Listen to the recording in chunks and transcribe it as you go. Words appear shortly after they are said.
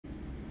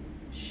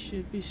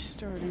Should be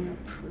starting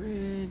up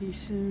pretty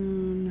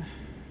soon.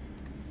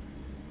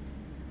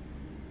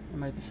 There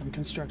might be some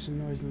construction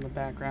noise in the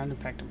background. In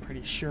fact, I'm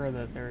pretty sure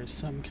that there is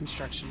some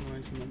construction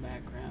noise in the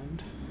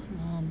background.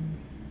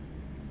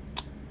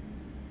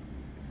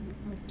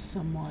 Up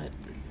somewhat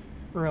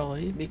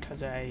early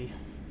because I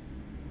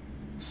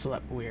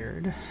slept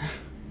weird.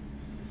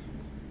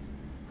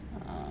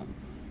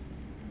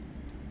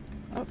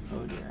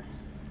 Oh dear.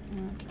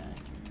 Okay.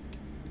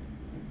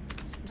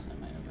 Seems that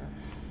my other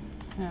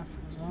half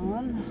was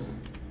on.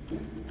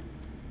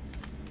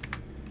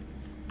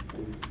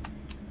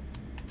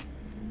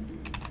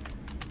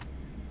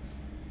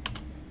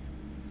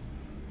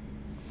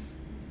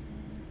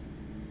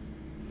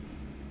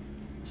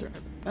 Sorry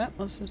about that.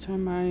 Most of the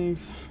time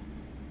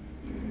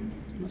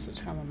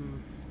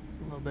I'm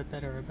a little bit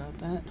better about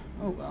that.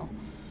 Oh well.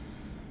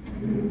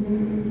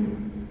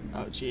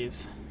 Oh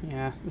geez.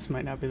 Yeah, this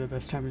might not be the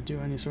best time to do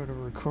any sort of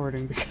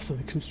recording because of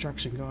the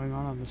construction going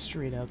on the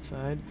street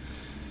outside.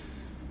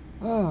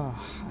 Oh,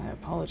 I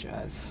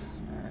apologize.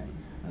 Alright.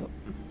 Oh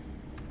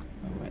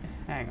wait,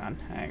 hang on.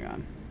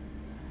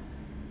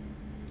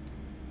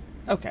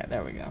 Okay,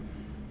 there we go.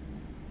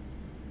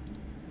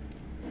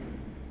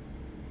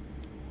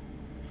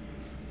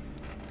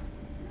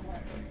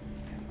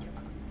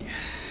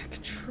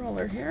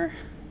 Controller here.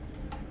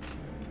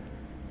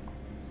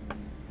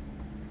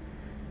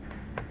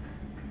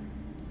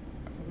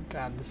 Oh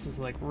god, this is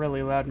like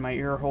really loud in my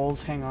ear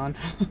holes. Hang on.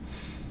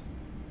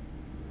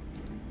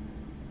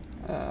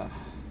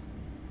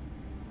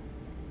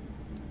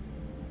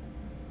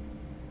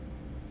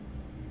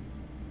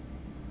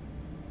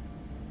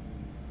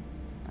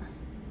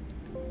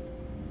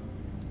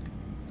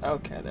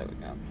 Okay, there we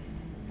go.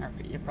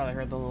 Alright, you probably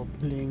heard the little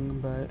bling,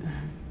 but...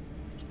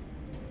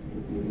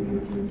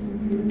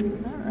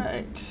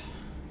 Alright.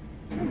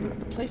 I'm going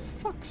to play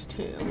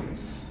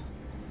Foxtails.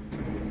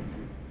 And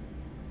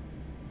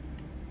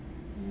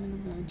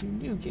I'm going to do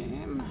new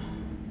game.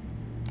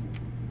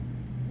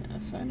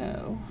 Yes, I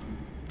know.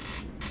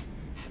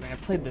 I mean, I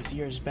played this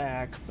years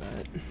back,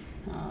 but...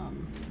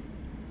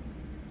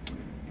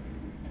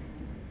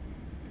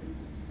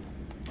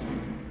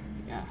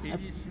 yeah.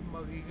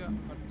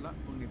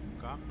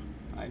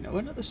 I know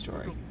another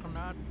story.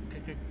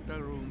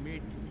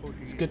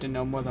 It's good to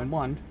know more than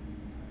one.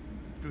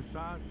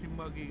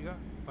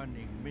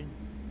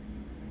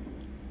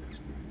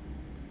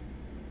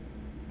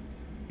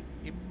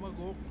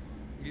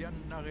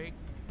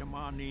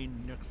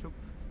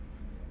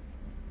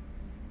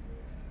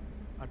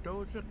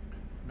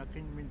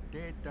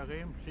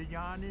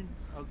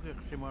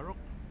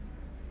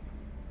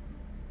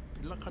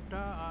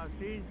 Lakata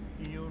asin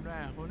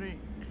inyuna huni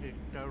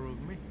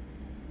tarugmi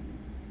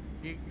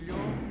iglo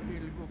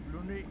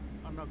ilgubluni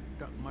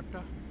anagta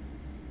mata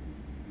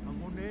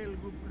angunel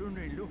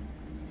gubluni lu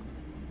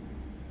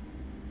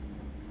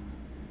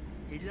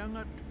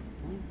ilangat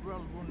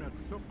pugral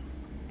gunaksok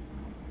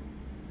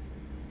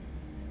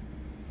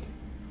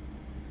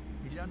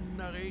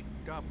ilannarik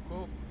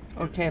tapko.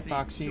 Okay,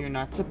 Foxy, you're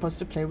not supposed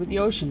to play with the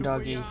ocean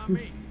doggy.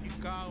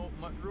 Ikaw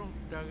matrung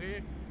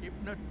tarek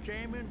ibna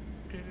chairman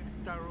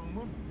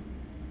Tarungun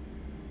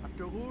at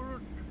the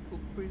word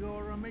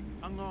Upigoramik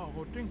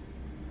Angahoting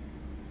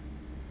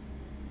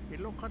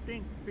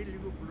Ilokating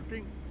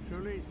Piliguting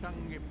Suli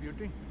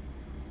Sangiputing.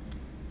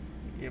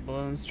 Able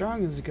and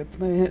strong is a good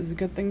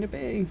thing to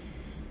be.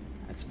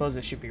 I suppose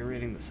I should be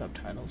reading the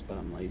subtitles, but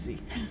I'm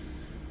lazy.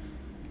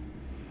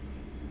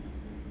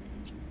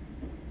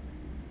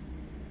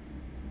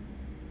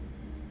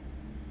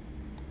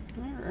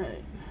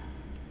 Alright.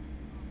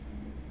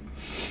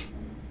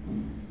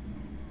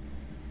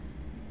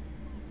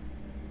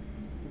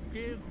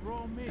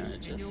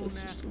 Just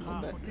this just a little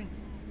bit.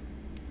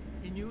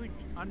 Inuit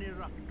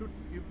Aniraktut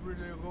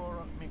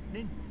Ibrilagora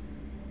Mignin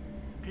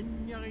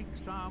Kinyarik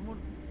Samun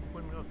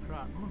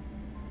Upanakratmun.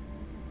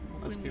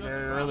 Must be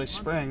very early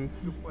spring.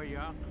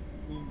 Supayak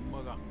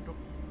Umagaktuk.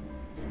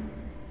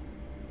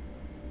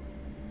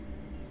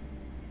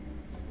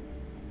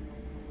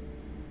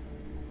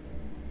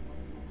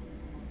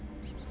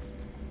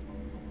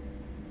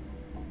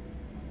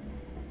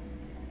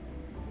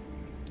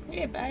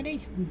 Hey,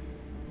 buddy.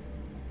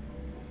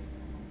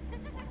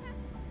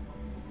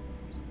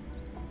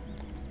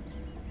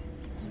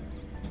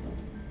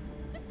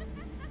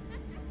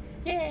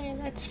 Yay,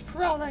 let's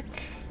frolic!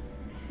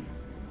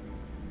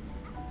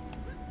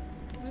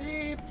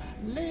 Leap,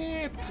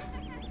 leap!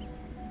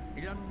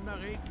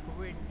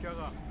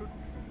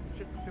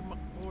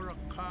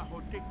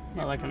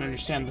 Well, I can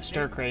understand the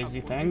stir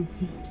crazy thing.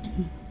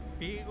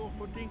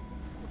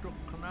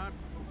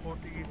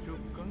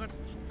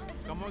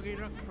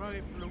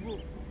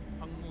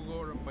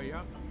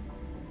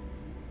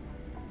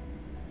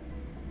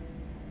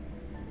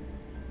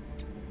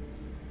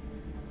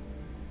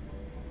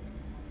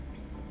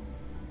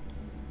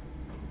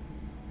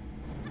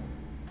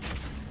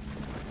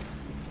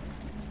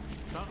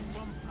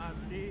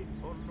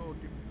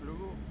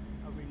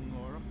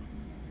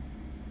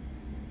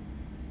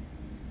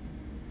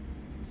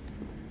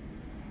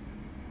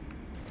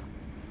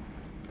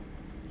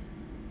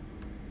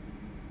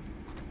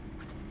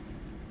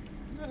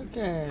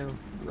 Okay,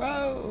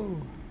 row,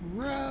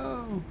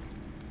 row,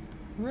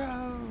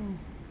 row,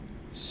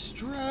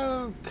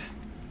 stroke,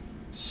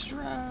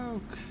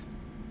 stroke,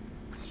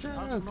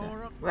 stroke.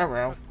 Row,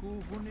 row.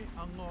 Sakuvuni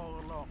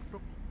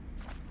angorloktuk.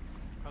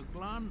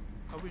 Aglan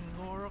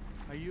awingorok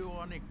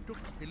ayuaniktuk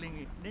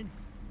ilingiknin.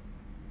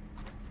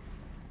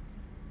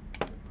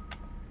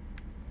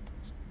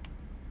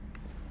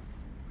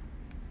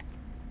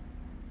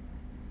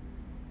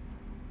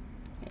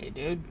 Hey,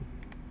 dude.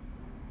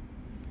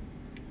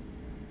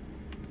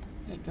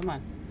 Hey, come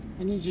on.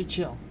 I need you to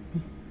chill.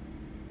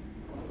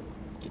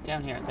 Get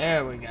down here.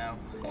 There we go.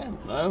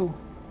 Hello.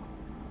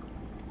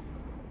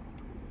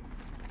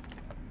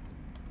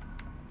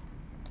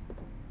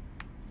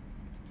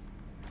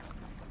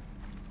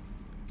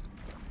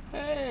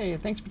 Hey,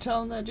 thanks for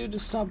telling that dude to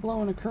stop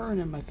blowing a current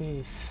in my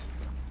face.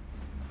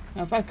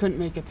 Now, if I couldn't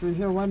make it through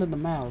here, why did the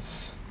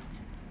mouse?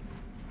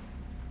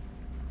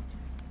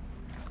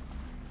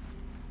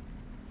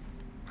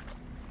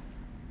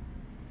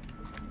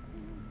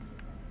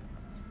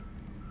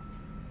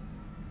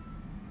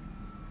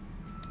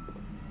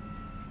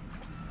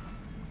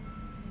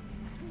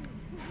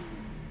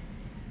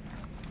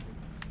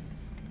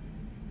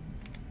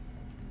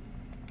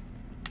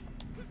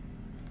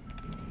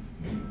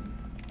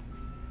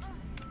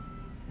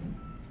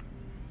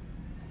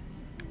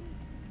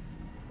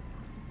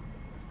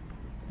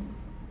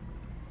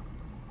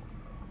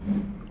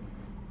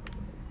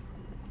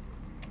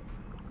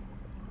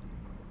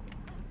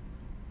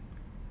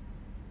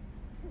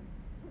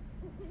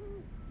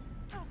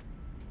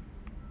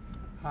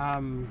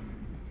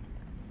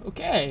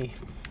 Okay.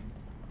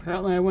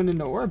 Apparently I went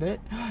into orbit.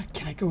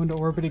 Can I go into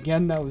orbit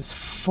again? That was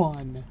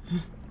fun.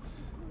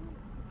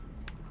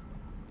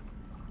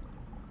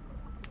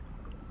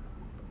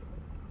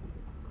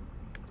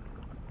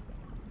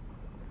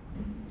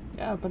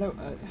 Yeah, but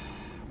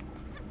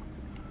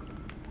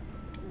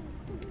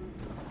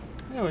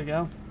there we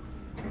go.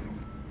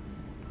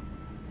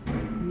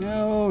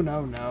 No,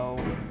 no, no.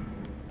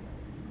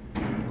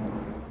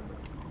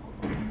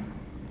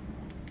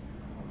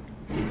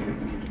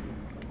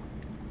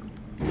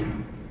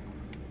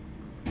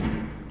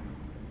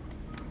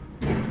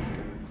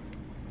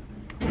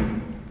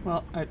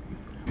 Well,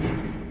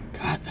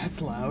 God,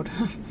 that's loud.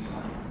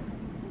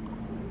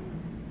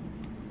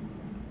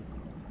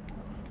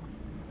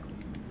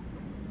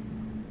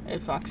 Hey,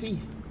 Foxy,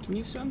 can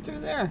you swim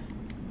through there?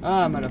 Oh,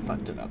 I might have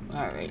fucked it up.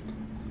 Alright.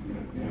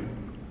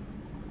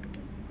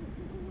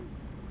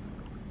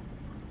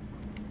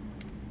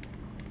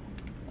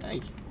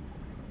 Hey.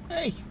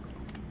 Hey!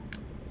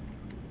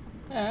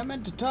 Hey, I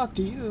meant to talk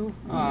to you.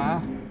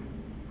 Ah.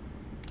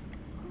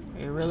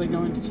 Are you really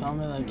going to tell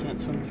me that I can't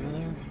swim through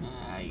there?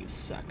 Ah, you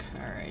suck.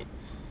 Alright.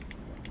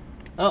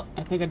 Oh,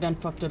 I think I done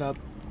fucked it up.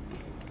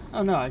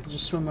 Oh no, I can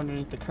just swim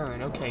underneath the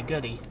current. Okay,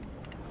 goody.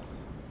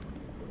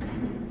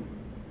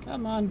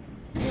 Come on.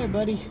 Here,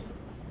 buddy.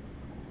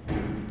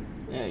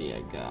 There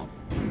you go.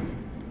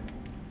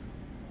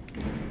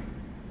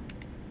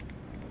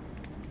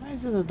 Why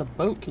is it that the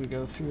boat can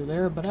go through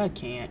there, but I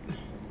can't?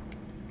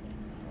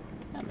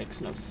 That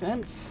makes no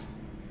sense.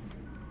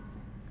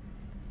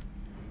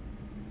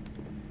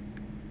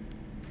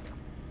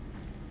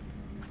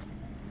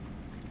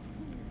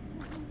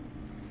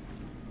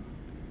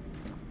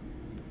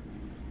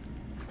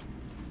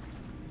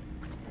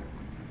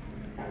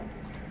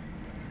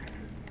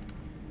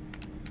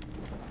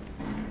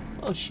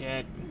 Oh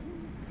shit.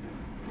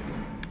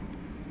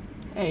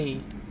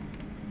 Hey.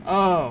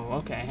 Oh,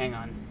 okay, hang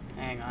on.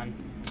 Hang on.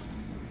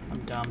 I'm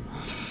dumb.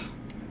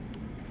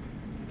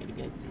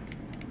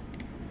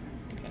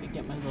 Gotta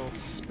get my little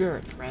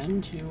spirit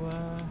friend to,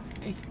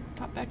 hey,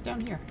 pop back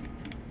down here.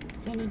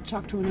 'Cause I need to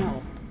talk to an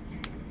owl.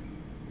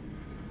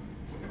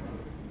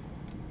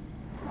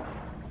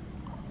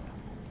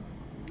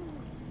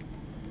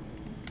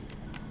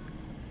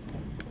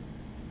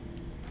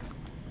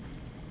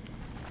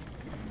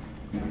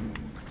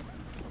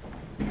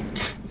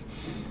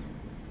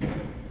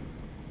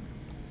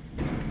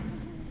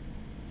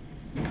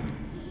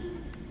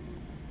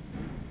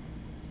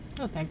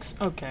 Oh, thanks.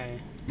 Okay.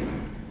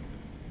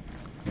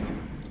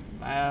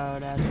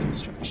 Loud ass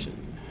construction.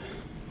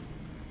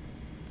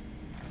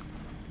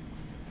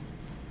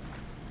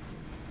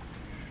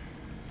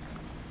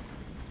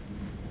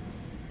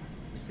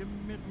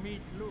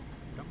 Isimmirmiitlu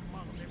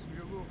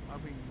tammarniplugu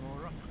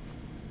avingoraq.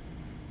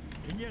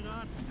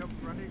 Kinjagaat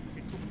tapranit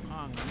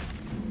sikumkaangan.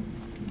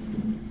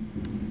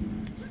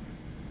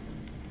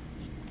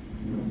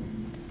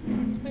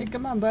 Hey,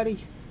 come on,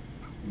 buddy.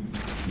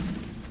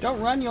 Don't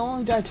run, you'll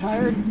only die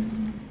tired.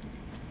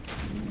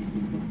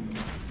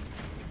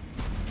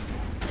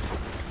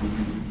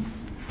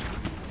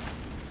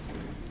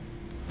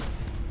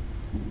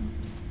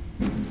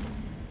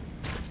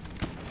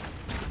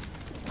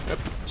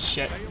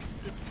 Shit. Kayok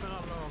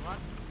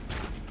iksalorat.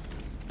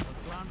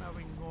 Aglan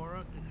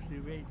avingoraq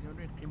iksivate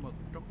nunit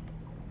kimagtok.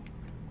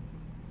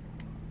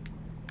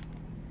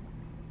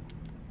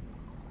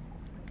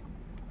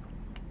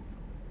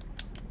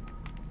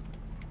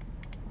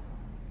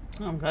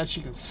 Oh, I'm glad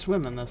she can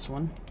swim in this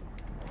one.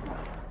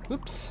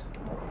 Oops.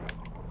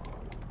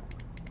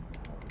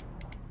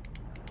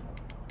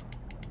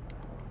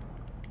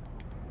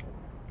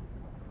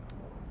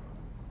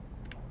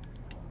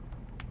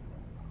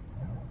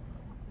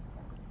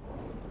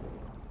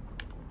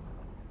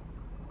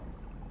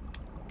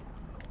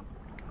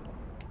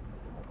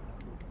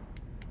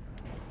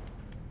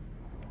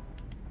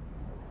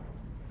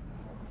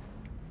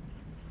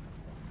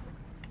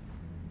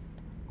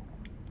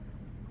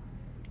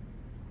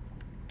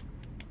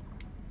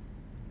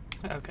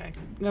 Okay.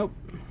 Nope.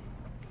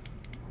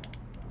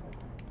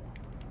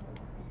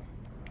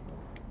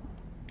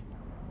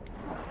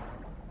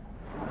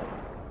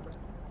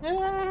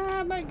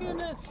 Ah, my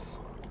goodness.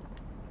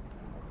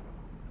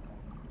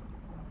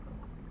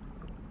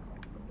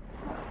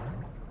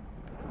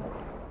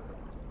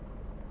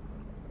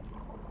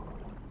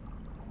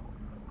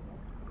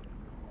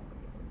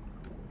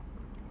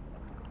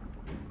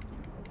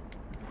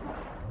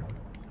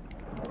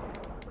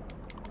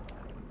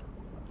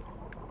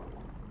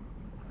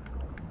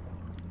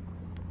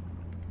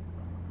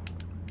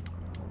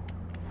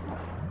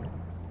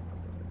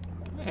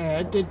 Yeah,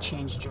 it did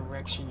change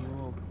direction, you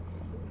little...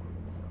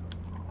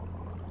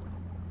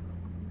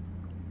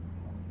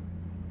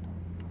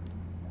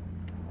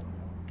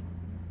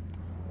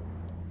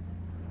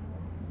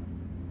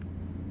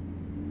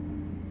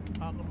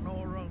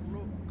 Agnorang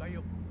lu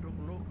kayok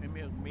tuklu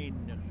emir min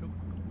naksuk.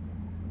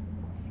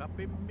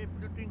 Sapim mip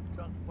nuting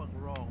sang pang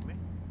wrong me.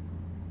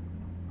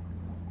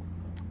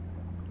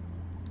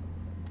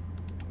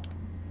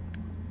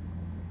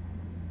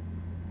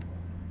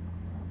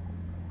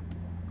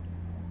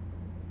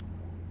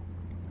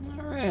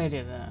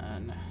 Alrighty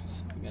then.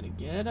 So I gotta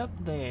get up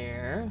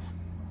there.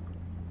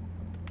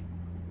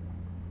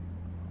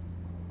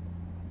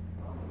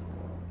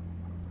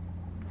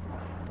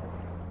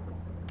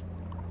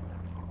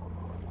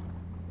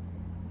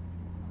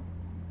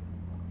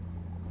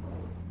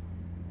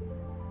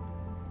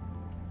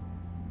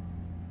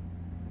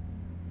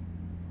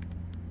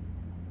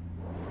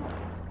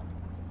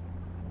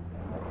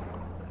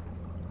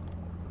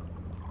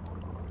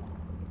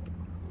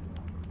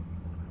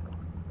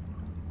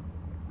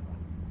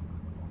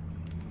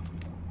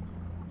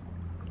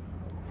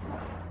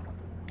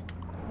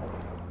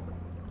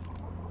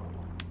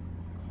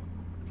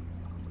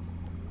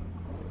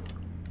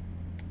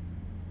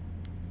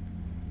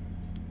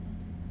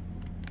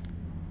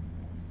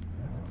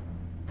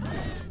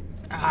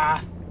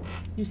 Ah,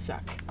 you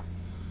suck.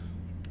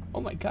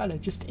 Oh my god, I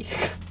just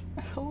ate...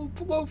 A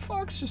hello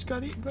fox just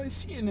got eaten by a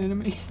sea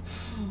anemone.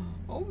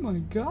 Oh my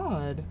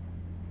god.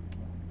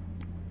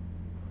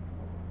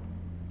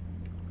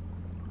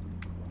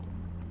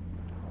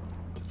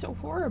 It's so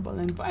horrible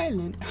and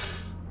violent.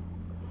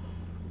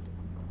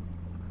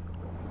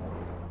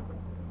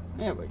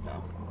 There we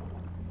go.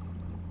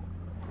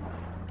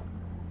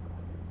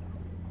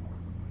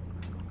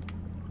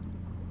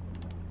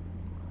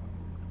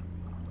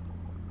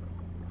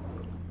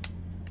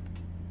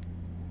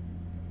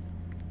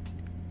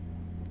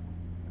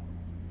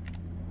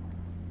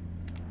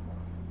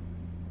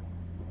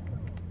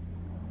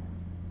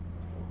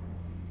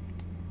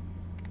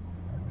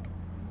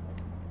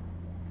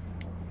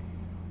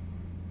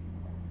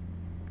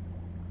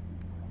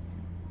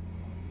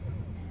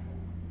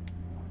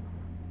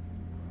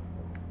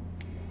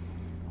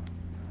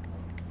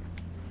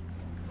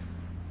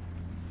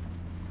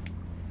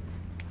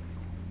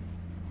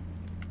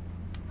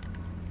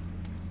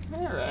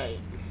 All right.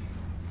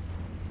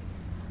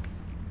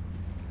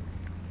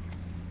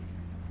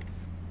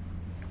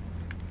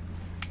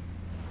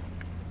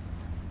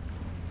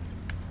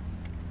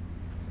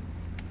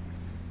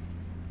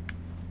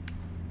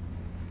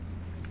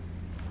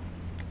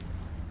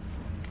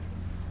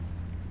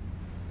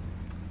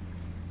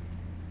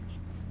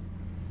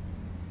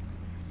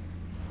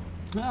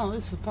 Well, at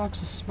least the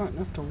fox is smart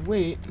enough to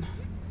wait.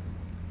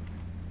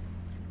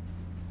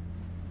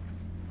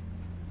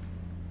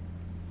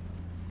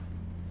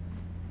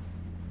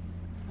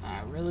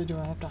 Really, do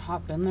I have to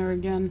hop in there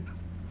again?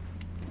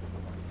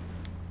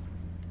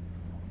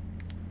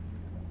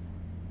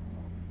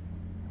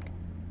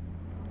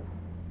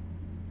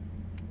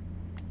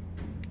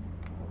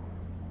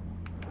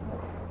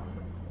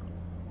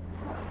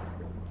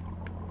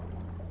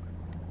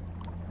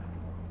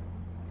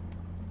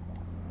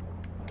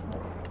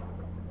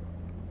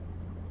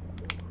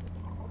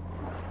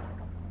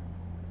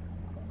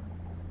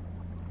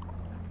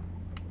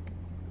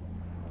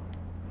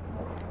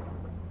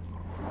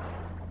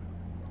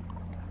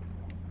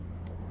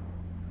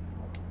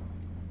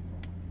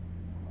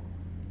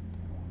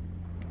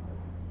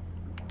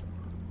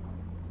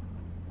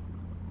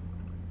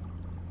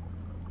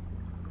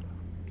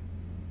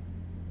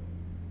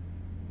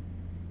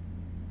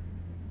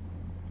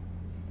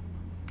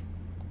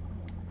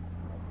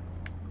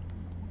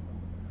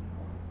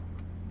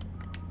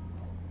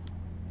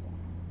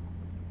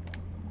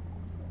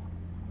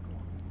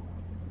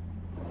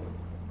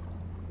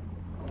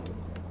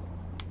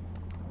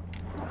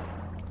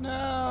 No,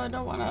 I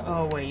don't want to.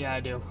 Oh, wait, yeah, I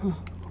do.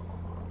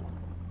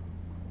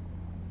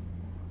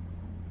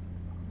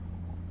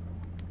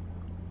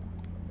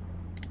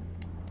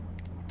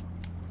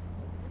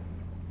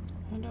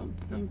 don't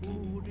Sa think I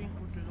need puhuding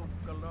utirok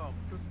kalok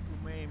tut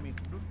umemik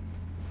tut.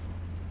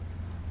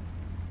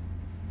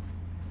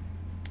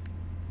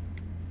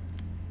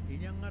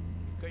 Inyangat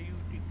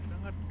kayutik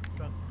nangat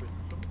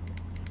sakpeksok.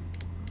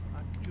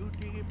 At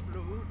jutikip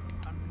loo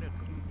anek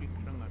sutik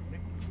nangat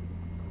nek.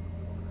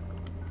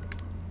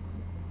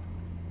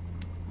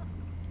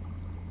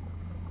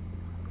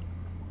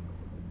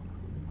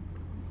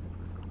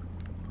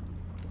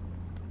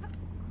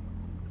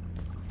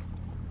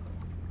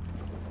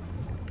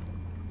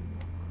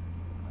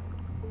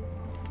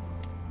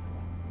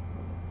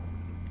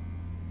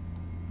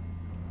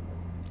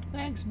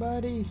 Thanks,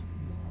 buddy.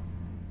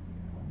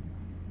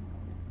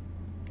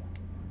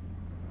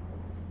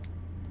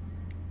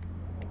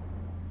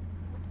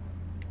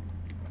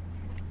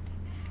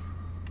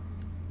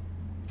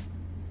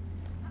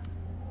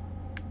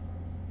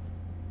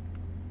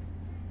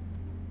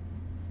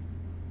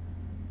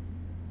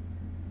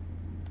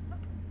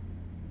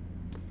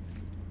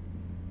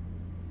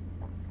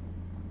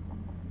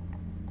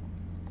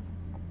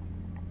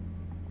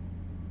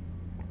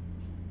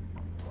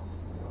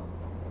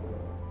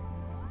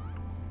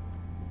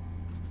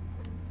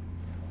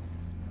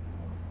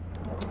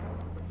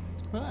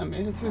 Well, I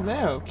made it through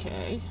there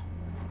okay.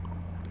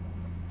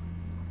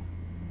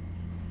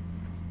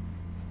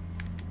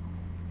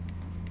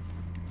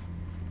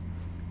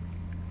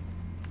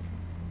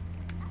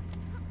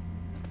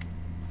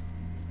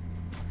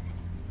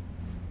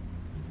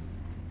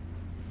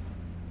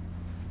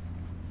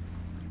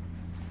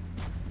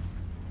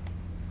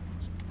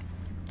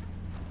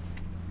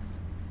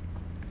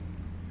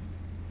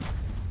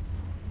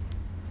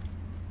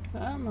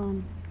 Come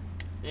on.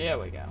 There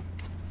we go.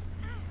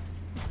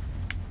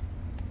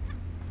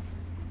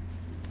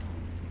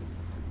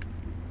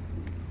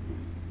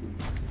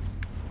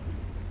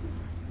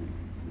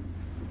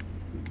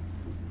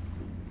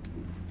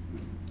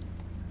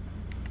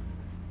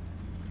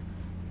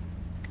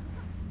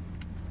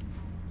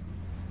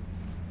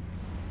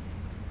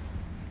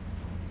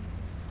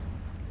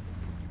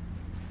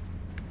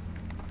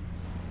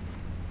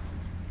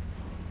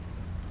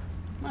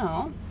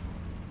 Well,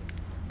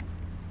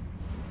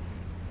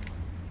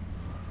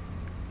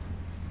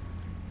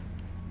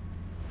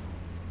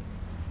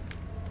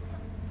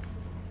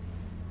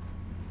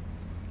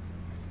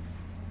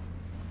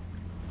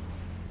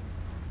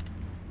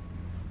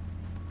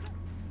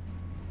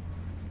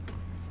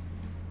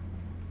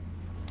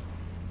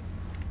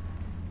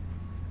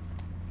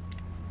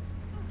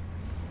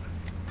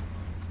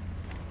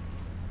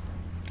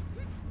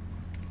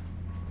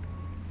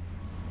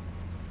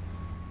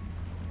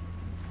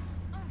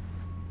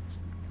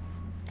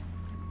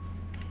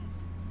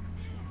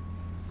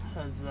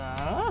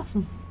 huzzah.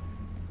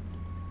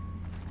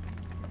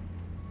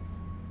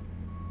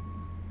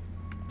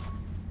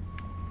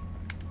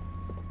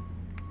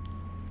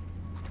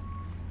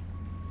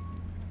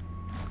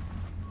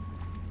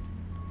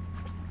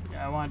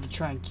 Yeah, I wanted to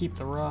try and keep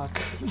the rock.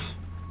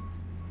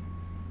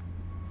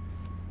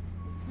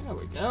 There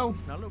we go.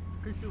 Nalup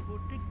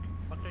kisuhutik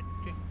paket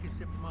cek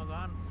kisip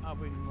magan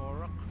awing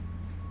ngorak.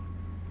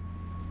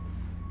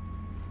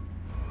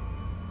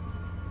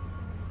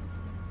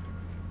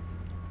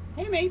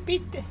 Hey,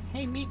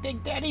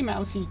 Big Daddy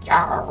Mousey.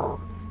 Yarr.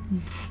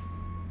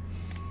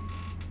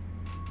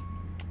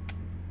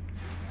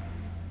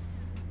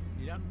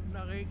 Yan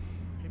narik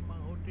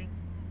kimahuting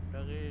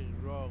dari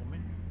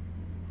rogmen.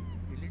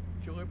 Ilit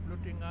churip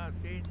luting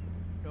asin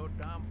daw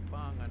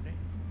tampangan eh.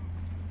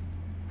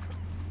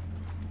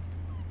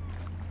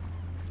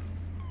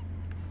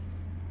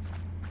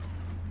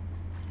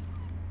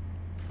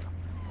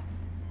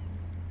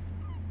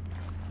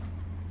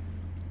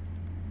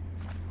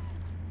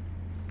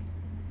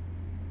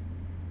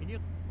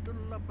 Inyek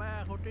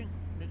tulapa huting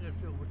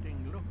nigasi huting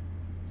lo.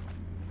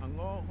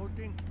 Ango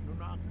huting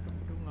nunak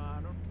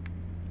tumdunganon.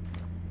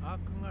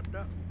 Aku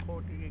ngada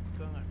kodi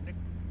ikangan nek.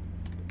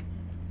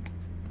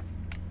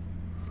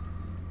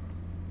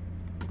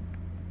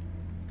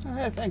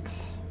 Oh,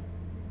 thanks.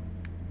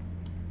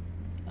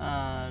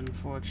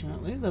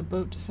 Unfortunately, the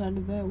boat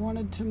decided that it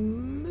wanted to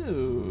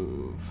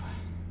move.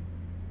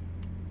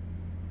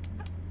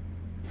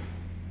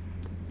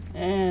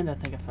 And I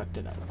think I fucked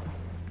it up.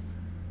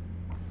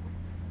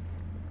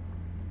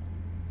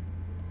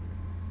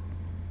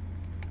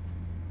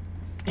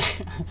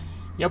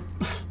 Yep.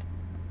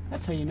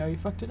 That's how you know you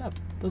fucked it up.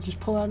 They'll just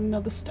pull out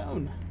another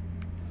stone.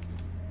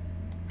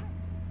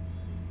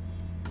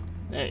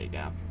 There you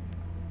go.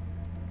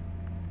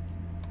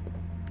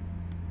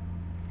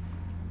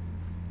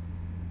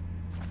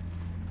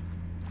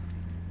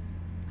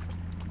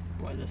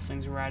 Boy, this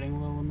thing's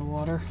riding low in the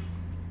water.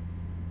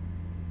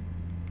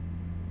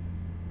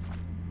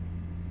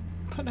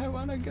 But I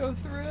want to go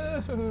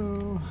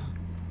through.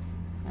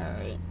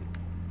 Alright.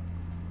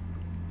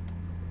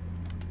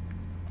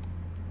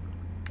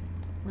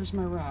 Where's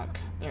my rock?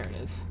 There it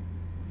is.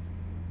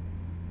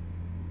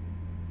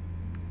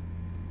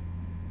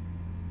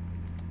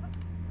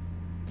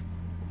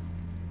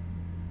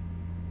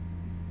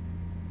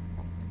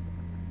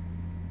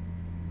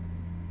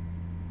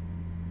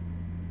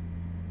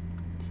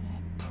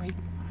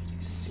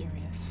 you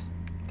serious?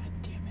 God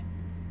damn it.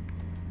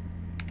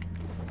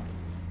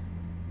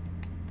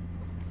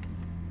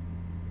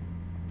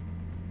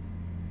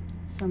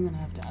 So I'm gonna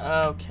have to...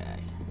 Okay.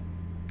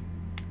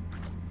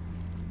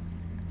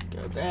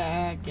 Go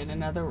back, get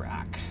another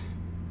rock.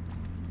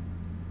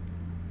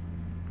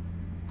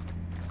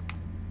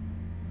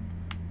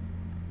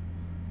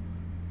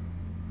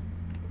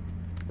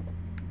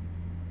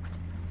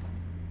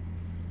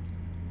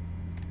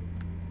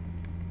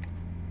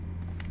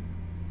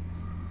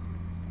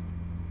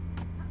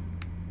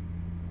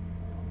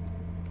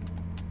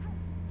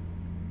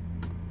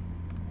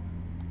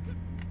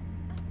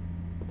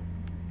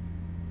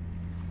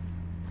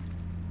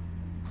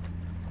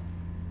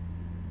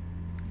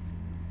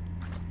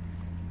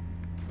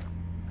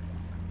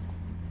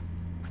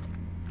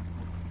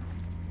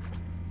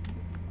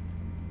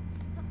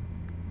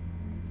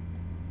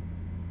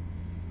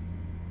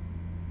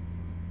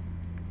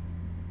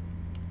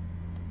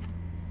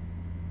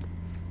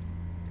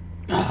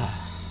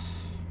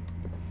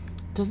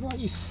 Doesn't let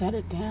you set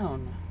it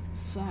down.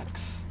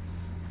 Sucks.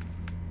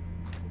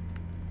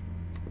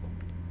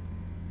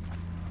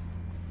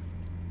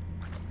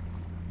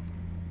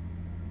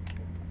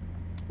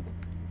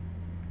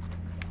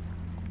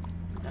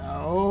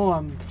 No,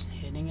 I'm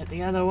hitting it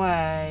the other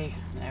way.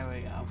 There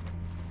we go.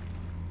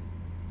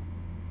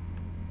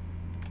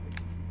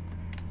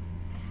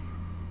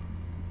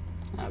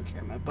 I don't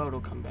care, my boat will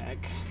come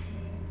back.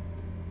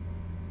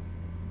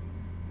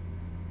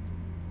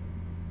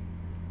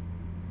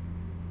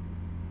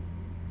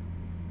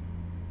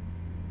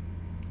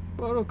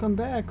 Boat'll come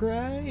back,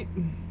 right?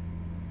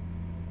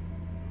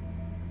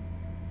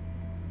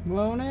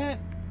 Won't it?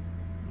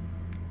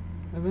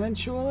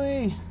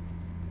 Eventually?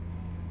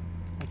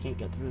 I can't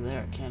get through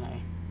there, can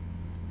I?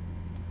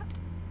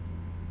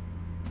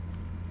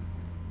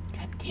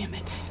 God damn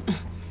it.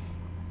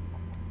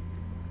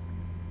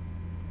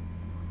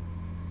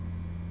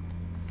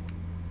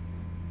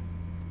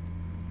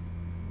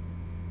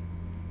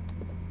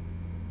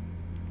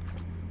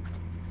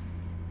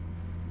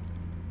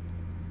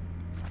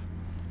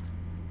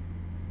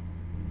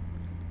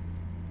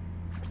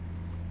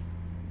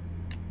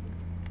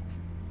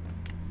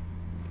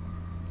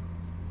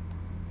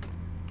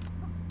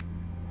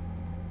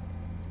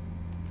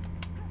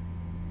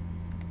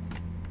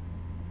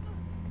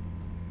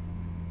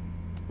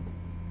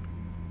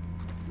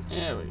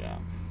 There we go.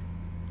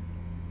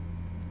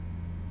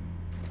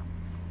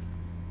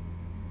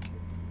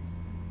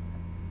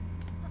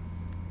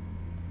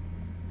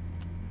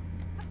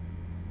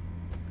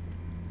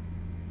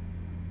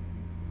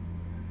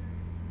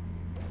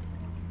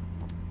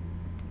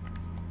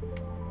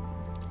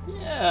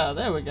 Yeah,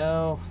 there we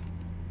go.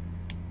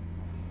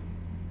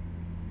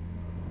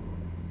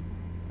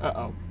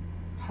 Uh-oh.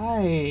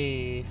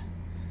 Hi.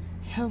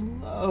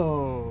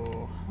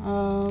 Hello.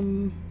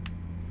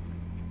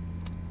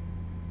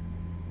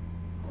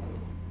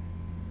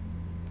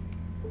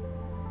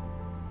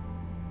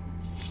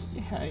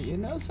 Yeah, you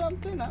know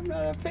something? I'm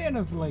not a fan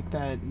of, like,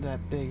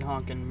 that big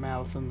honking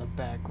mouth in the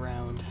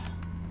background.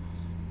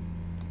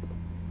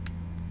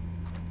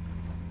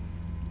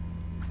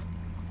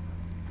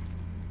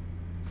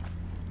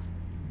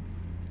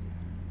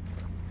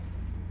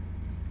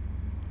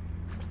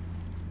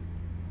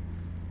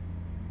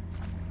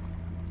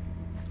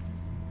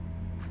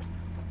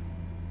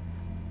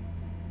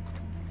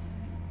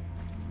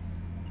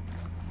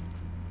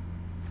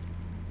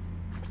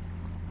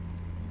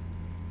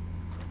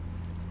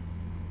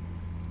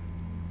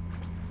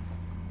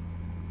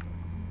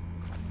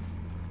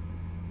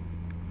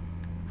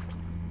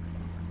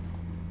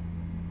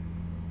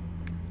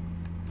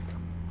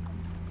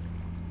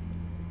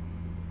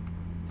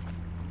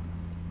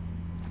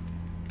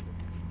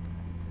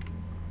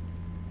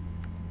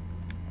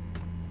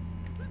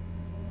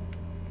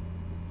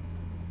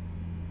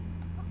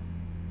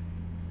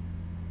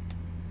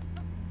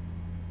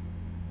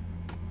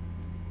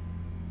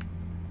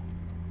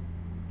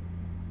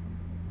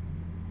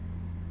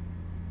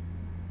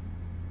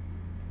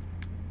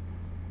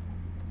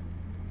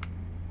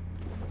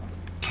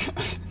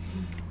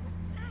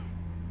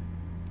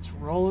 Let's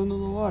roll into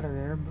the water,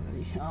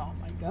 everybody. Oh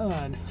my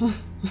god.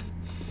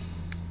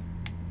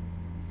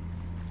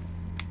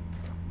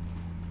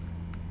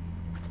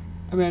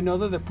 I mean, I know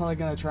that they're probably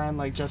gonna try and,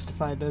 like,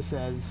 justify this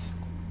as,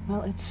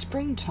 well, it's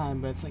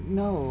springtime, but it's like,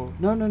 no.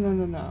 No, no, no,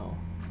 no, no.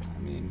 I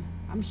mean,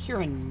 I'm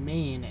here in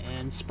Maine,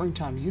 and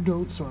springtime, you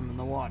don't swim in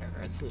the water.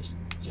 It's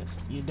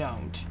just you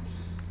don't.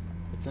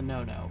 It's a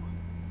no-no.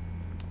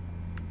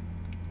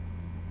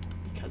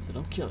 Because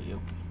it'll kill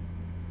you.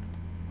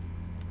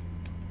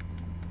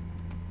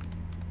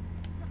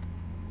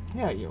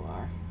 Yeah, you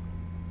are.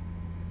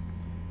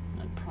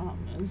 The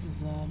problem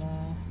is that,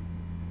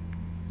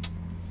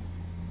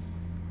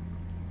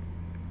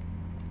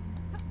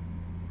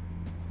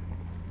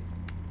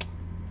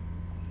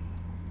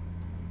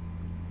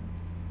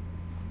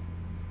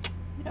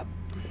 yep.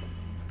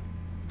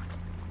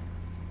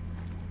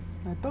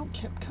 My boat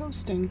kept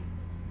coasting.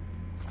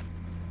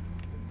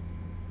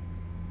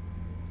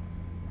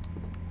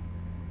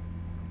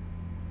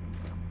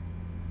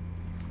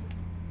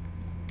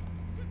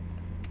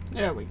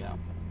 There we go.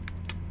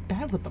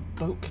 Bad with the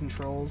boat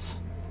controls.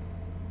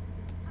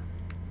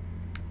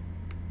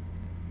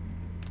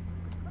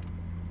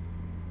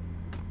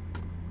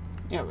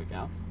 There we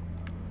go.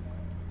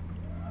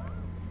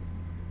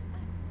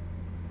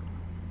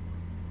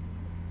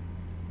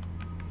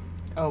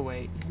 Oh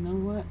wait, you know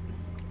what?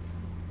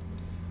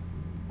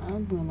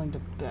 I'm willing to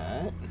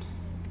bet.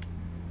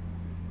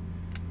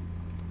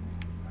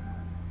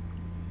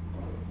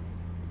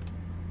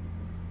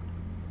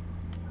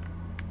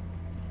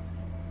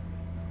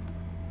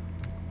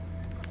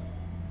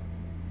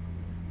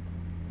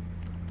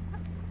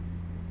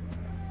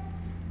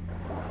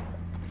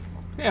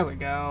 There we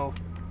go.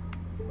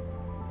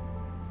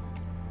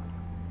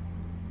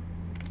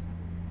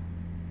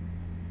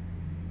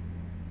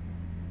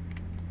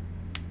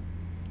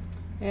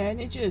 Yeah, I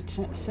need you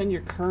to send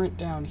your current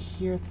down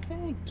here.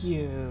 Thank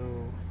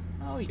you.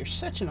 Oh, you're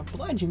such an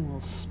obliging little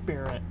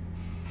spirit.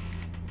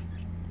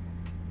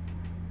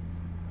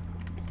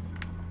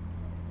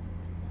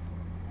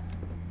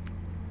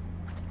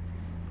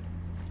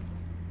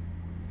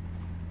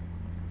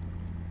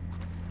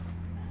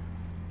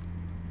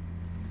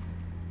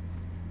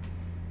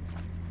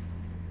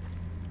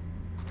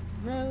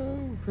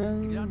 Row, row,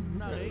 Ilan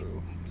na rin,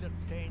 row. ilan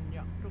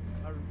senya tuk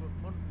arvon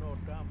mon no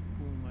dam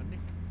pungani.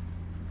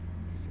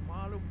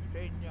 Ismaluk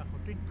senya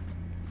kuting.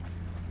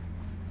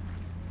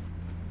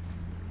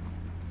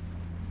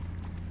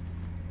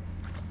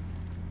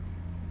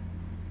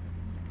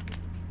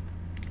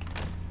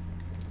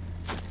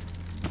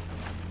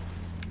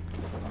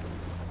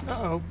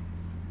 Uh-oh.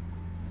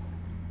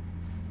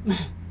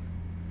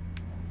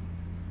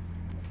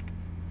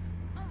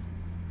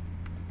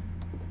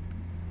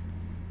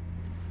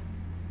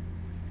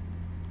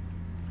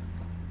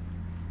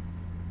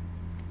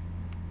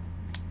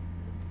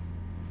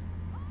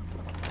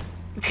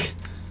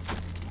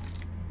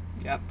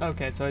 Yep,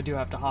 okay, so I do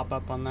have to hop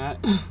up on that.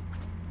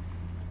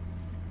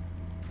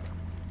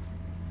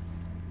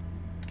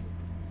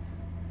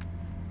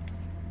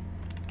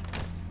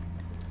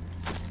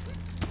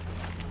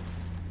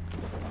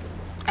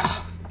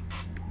 Ah.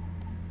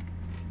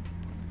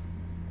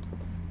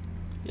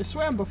 You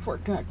swam before.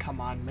 God,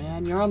 come on,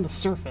 man. You're on the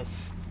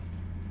surface.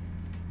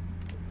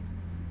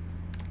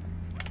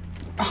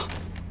 Ah,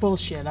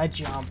 bullshit, I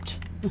jumped.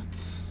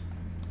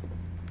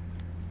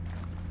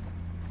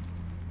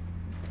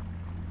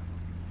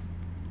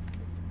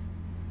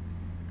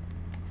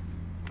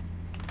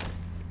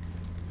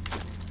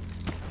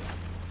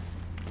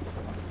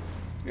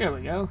 There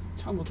we go.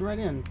 Tumbled right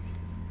in.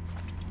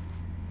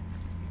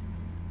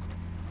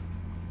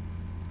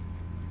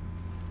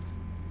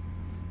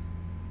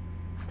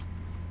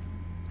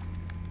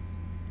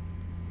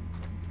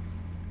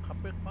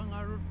 Kapek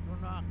pangarut no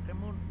na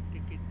kemon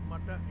tikit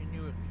mata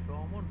inuek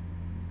somon.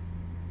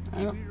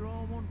 I don't- Ibi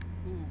romon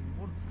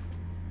umon.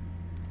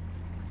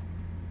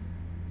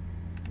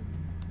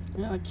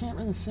 Yeah, I can't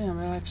really say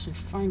I actually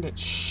find it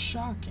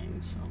shocking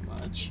so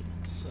much.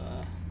 It's,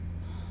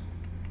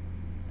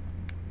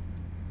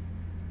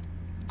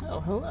 Oh,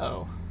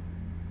 hello.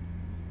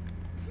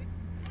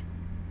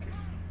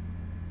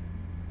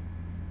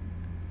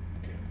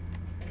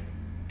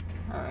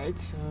 Alright,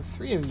 so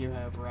 3 of you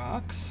have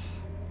rocks.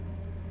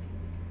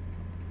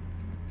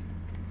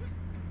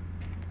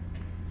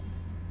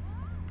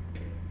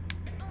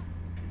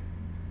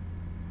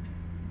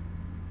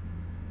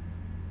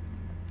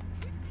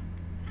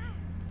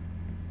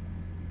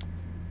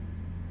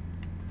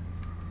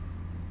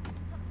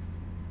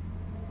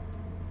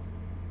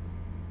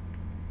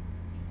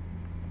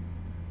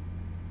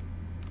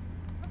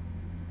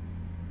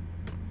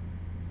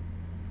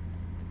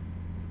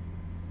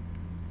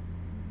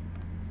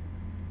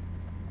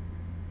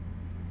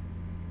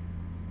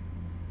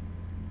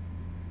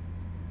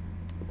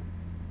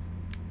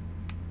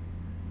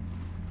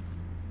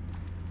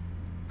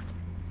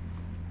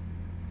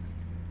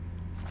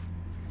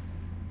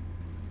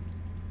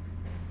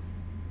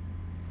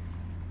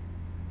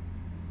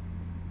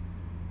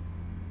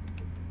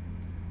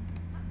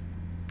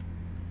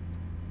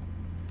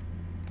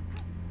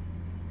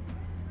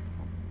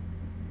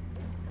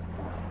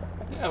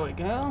 There we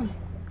go.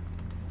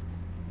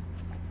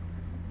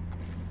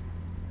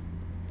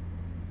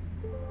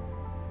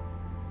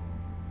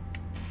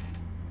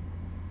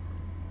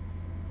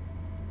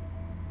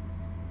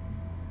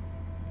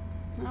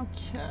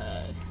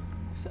 Okay.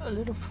 So,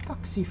 little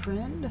foxy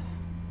friend.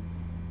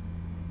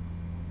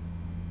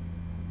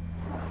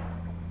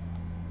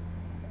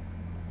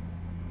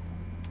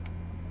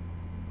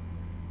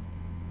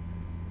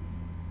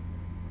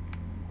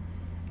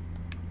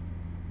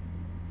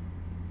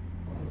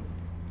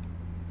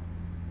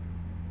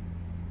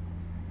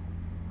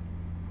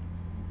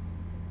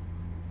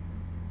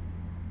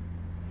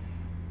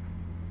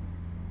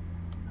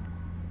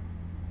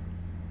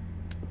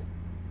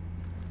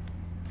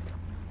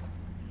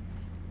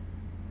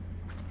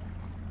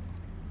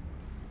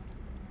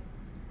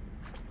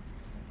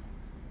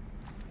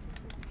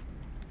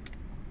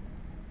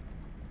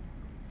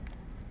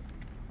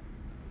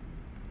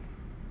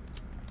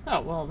 Oh,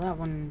 well, that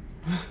one...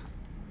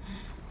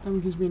 That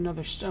one gives me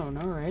another stone,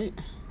 alright.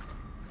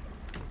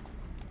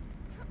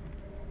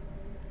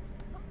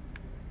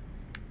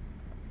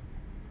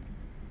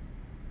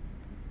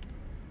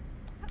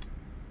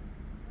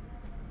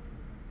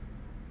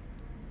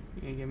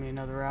 You gonna give me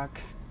another rock?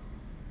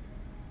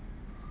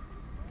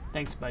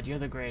 Thanks, bud. You're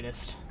the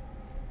greatest.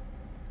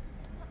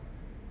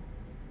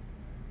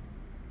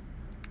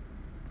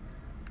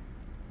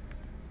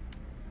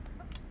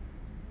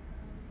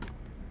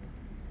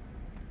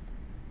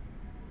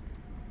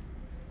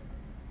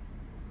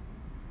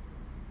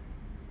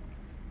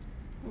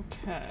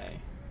 Okay.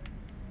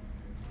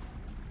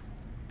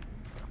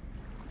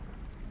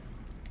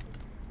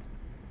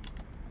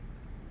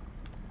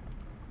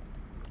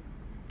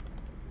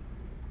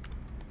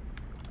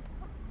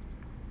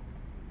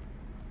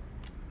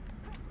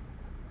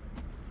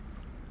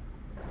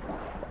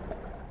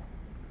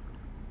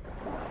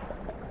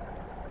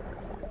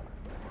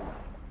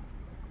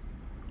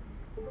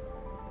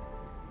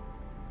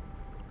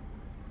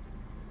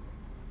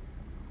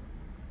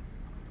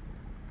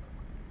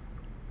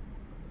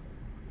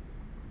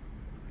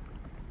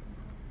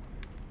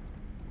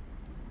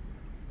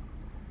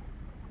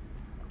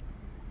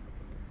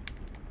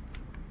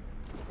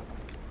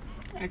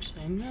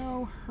 Actually, I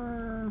know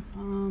her,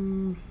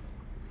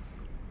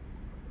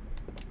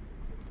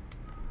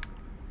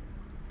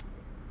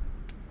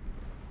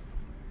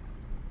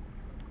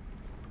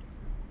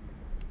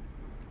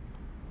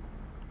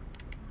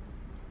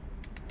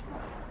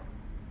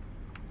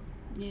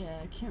 yeah,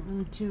 I can't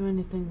really do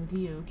anything with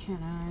you,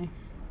 can I?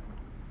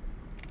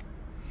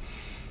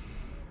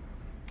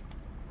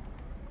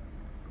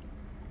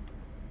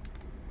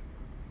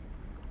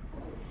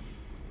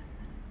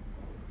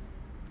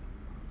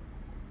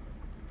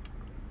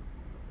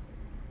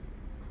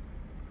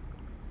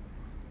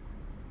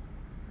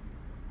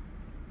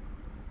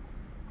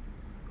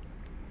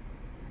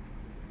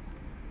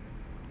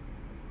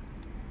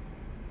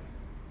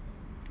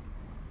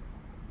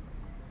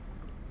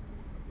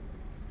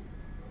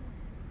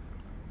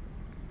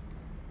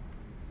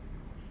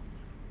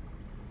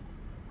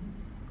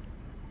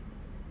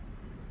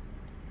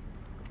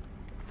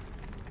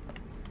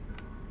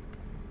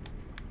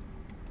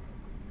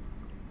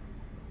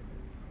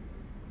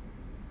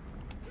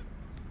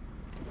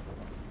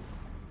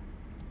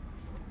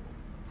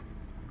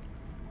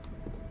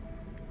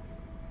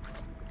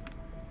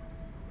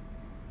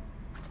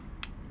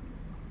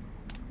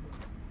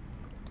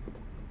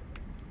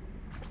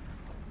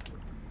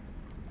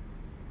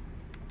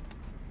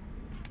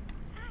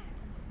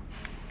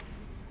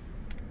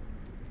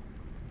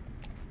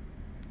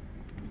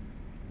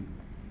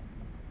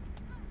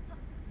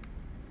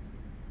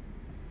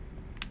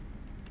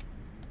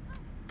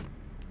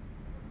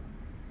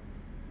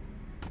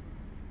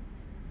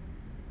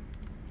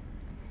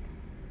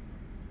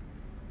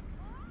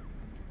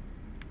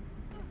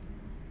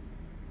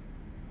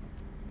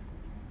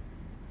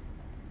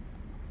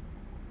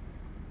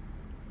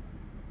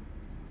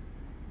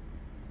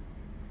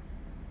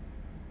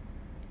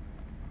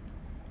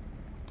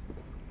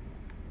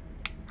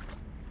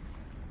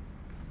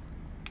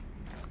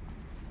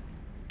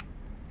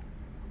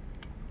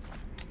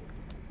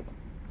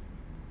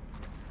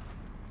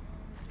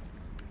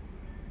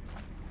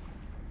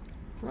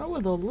 Bro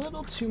with a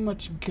little too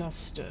much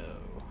gusto.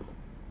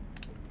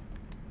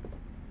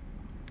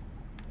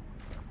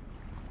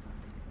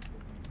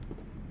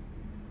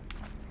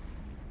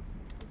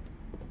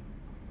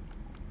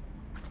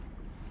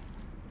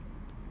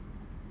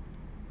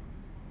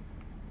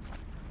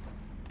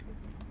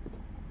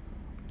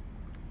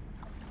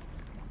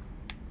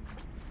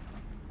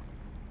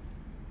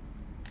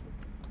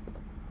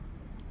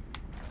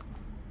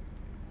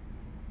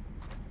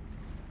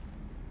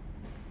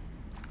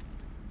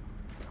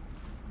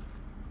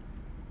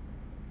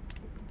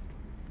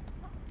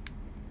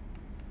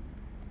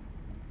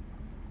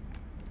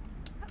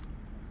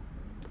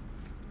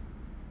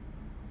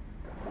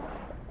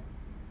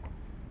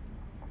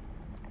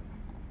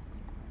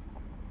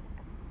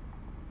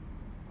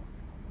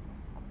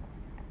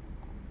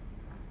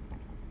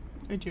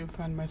 I do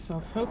find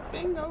myself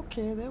hoping.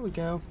 Okay, there we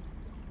go.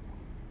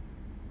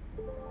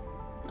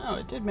 Oh,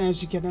 it did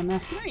manage to get in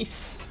there.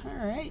 Nice.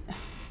 Alright.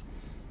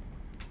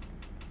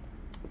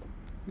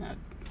 Now,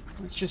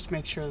 let's just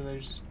make sure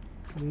there's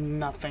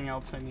nothing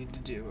else I need to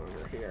do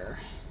over here.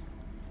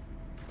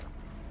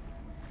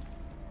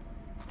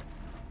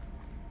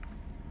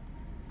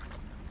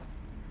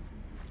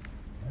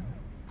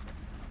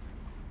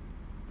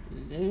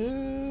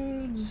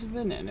 Loads of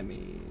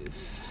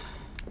enemies.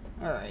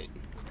 Alright.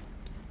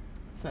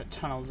 So that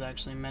tunnel's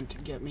actually meant to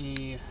get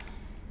me...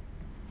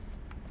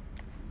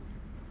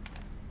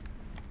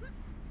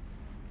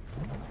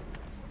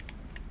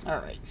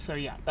 Alright, so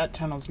yeah, that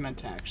tunnel's meant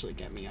to actually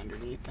get me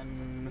underneath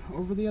and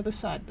over the other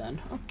side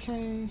then.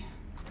 Okay.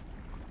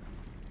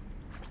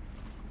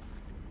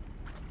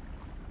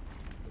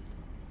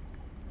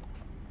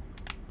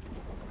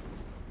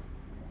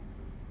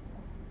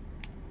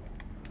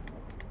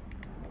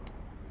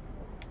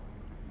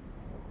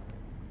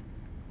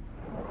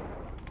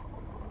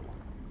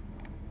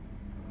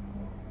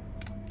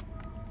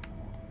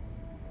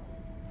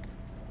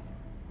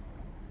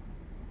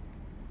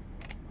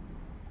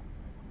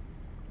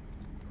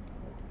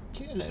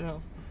 Hey,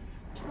 little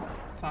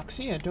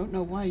Foxy, I don't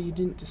know why you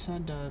didn't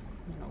decide to,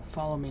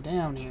 follow me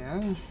down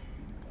here.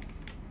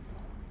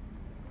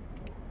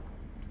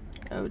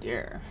 Oh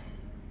dear.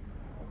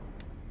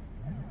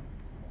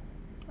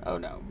 Oh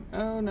no.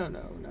 Oh no,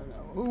 no, no,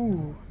 no.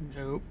 Ooh,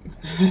 nope.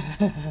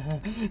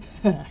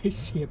 I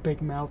see a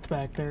big mouth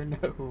back there.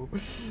 No.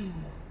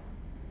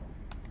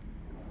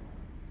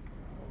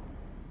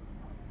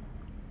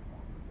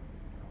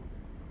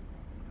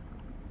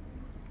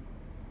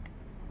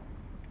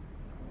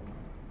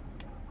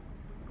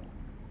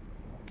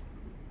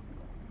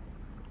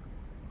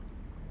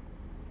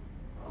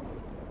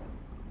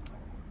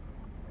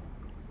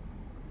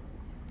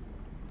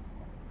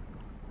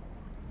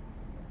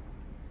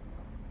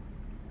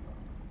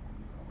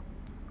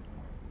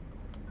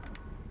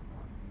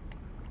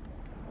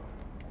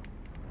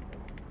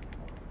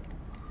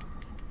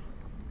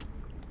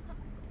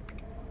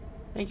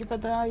 Thank you for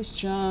the ice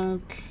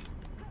chunk.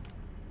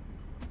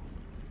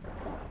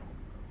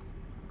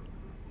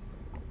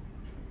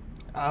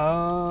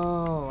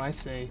 Oh, I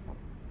see.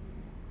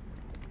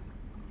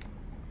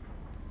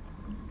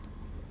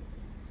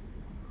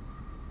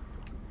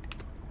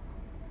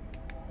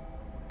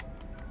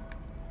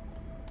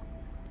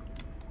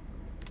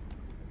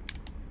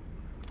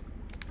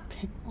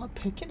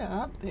 Pick it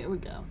up. There we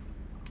go.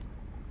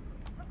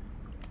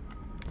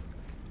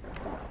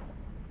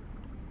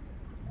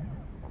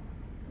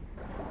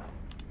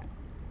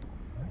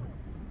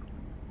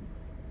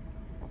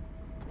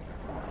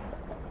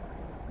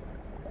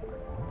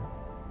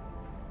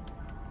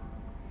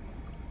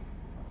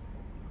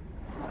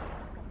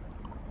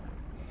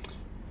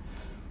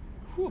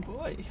 Oh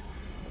boy.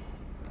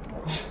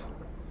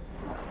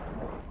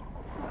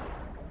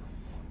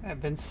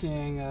 I've been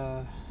seeing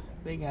a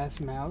big ass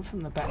mouse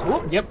in the back.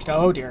 Oh, yep.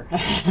 Oh dear.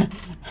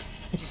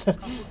 So,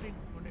 Kaputing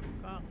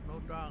unikak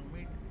no dang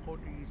mit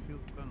koti isu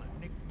kang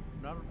nik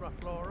narbas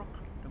lorok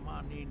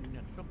temanin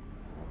neksuk.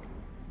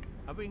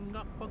 Abing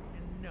ngakpak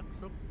in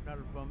neksuk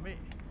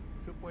narbame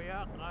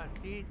supaya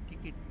kasi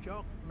tikit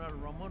chok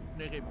narbamon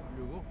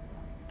negeblugo.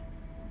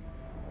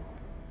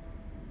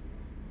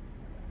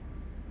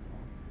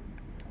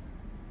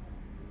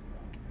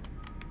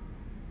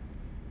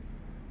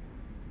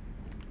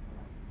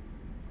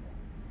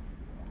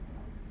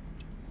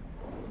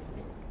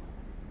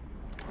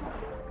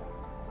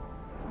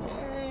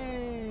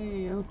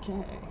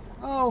 okay.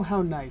 Oh,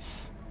 how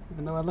nice.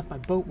 Even though I left my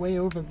boat way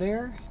over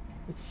there,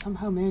 it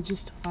somehow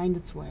manages to find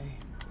its way.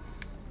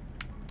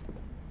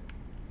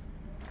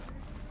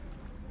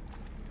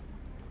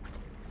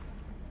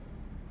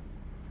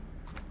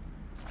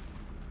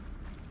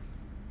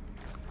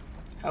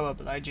 How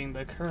obliging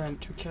the current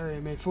to carry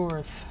me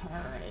forth.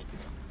 Alright.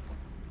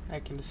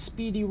 Back into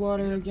speedy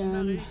water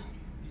again.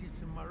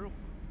 Isimaruk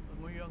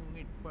nguyang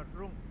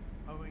itparung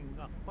awing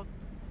ngakpak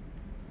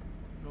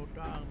no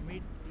dang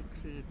mit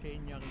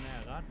iksisenyang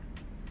nagat.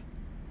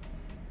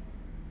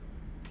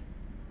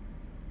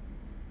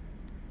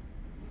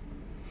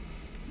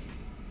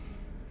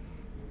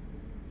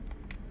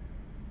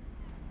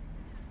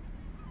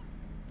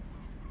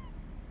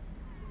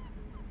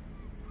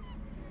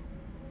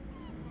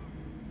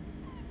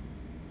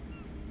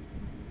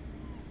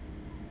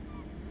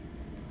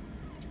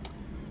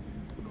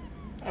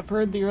 I've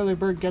heard the early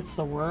bird gets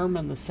the worm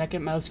and the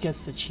second mouse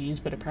gets the cheese,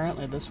 but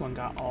apparently this one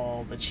got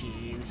all the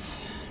cheese.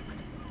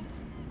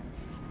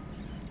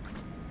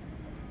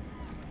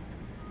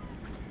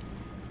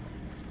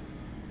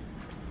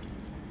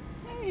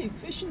 Hey,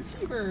 fish and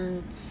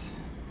seabirds!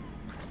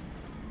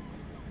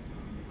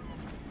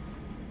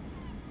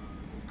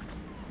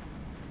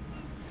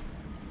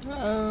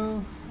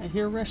 Uh-oh, I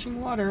hear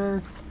rushing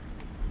water.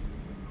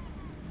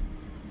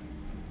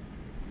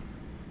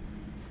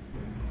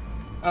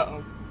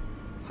 Uh-oh.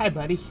 Hi,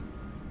 buddy.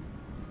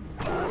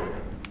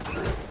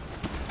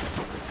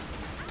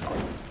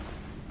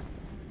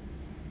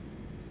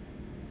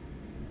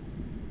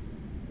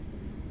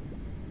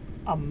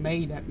 I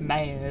made it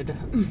mad.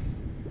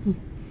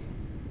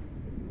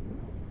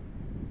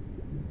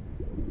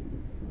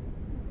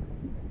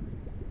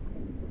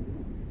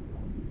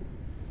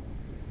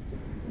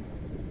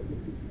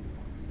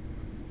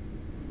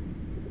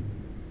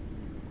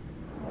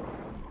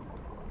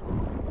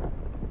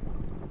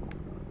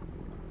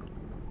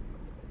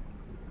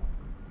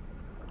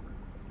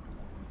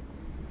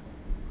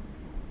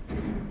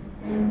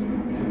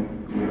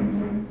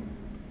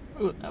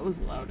 Oh, that was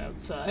loud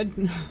outside.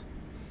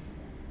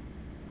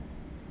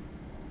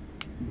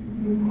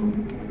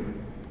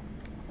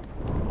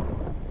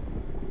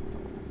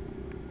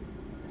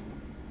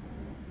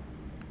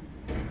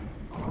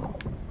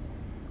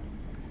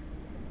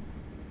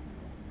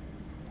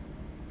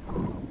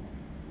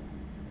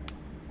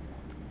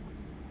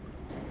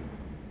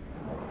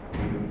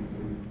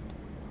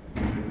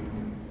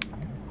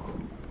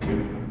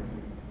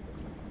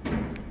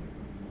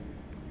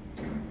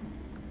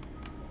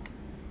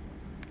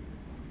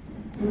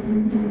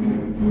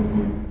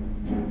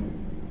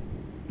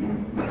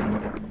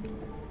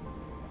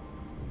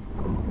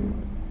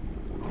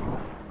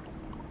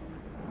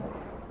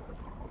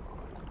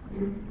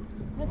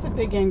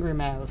 big angry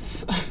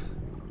mouse.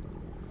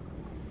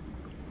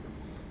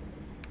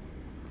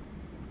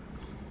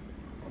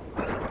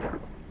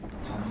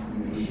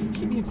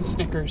 He needs a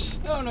Snickers.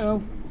 Oh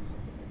no.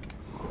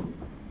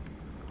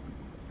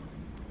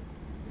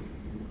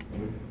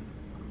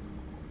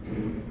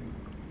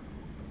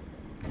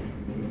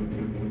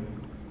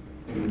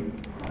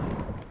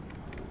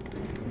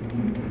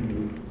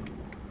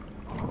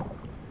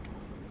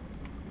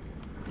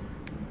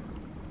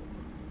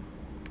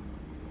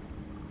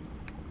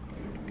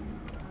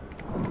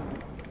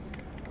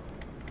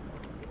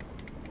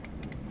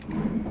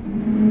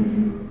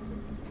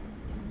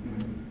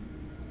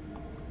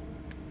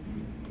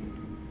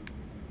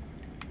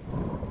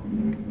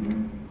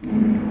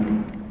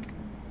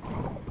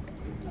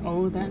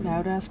 Oh, that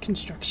loud-ass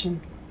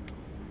construction.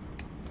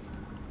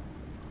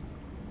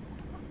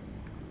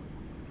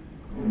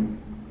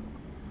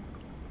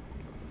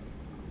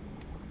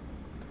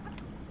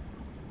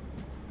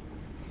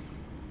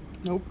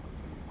 Nope.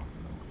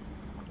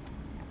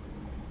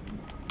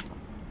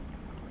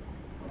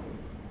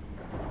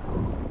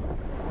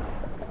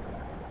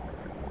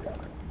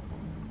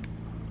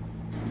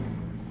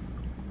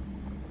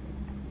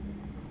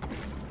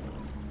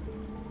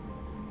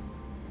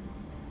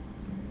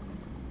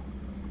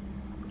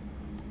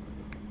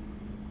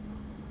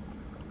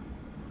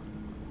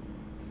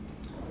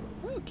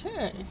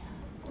 Okay.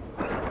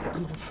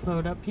 Need to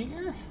float up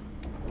here.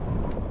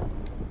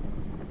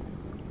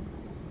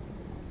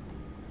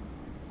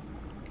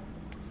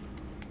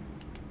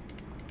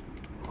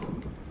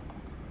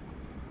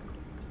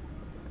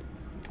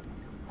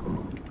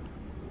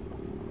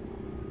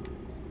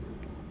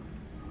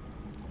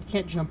 I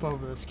can't jump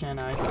over this, can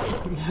I?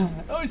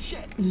 Oh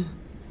shit!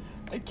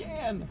 I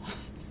can!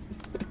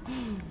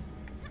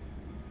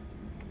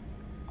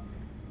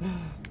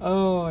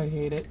 Oh, I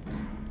hate it.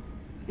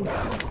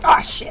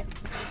 Ah, shit!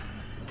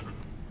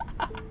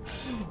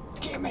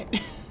 Damn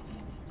it!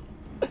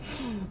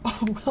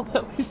 Oh, well,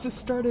 at least it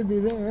started me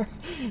there.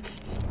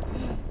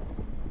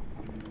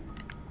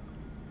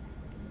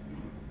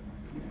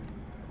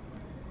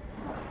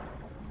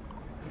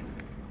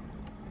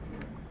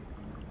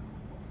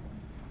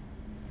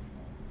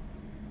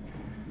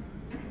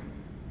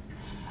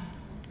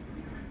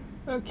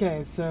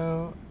 Okay,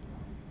 so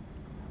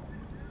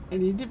I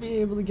need to be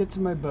able to get to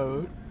my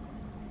boat.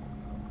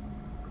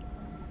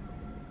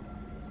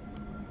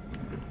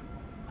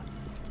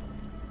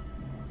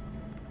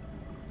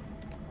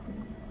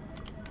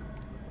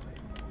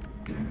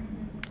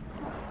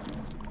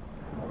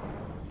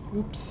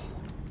 Oops.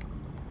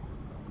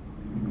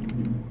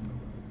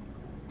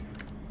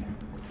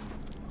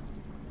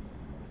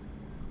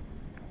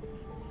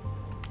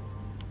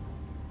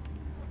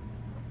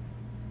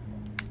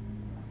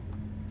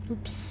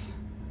 Oops.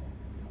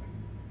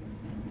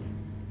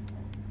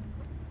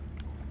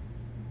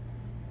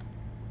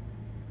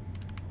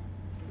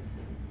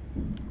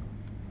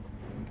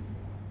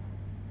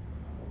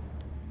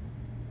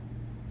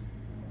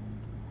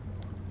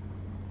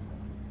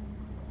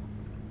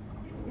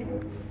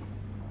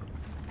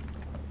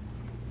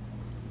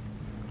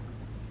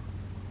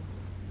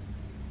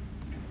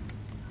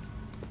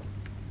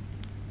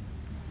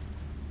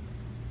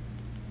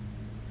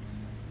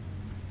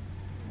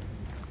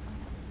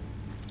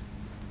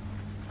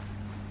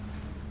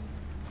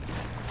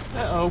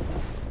 Uh-oh.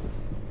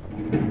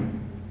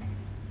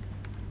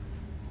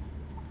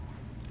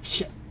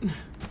 Shit.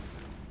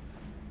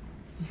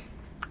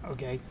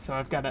 Okay, so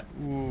I've got to...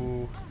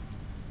 Ooh.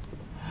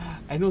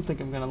 I don't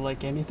think I'm gonna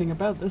like anything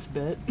about this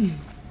bit.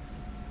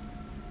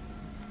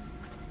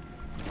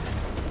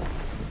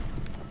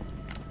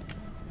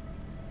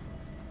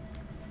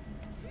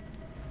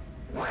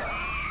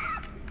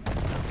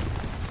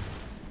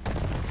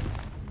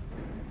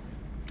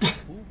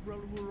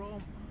 Ubral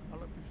gurom,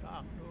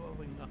 alapisak no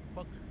awing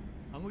akpak.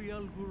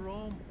 Anguyal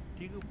gurom,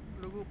 tigup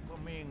lugup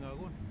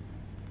pamengagun.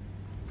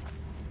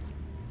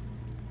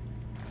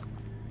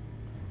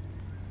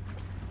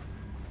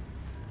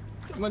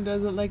 Someone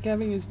doesn't like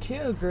having his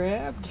tail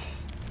grabbed.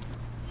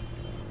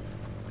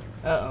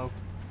 Uh-oh.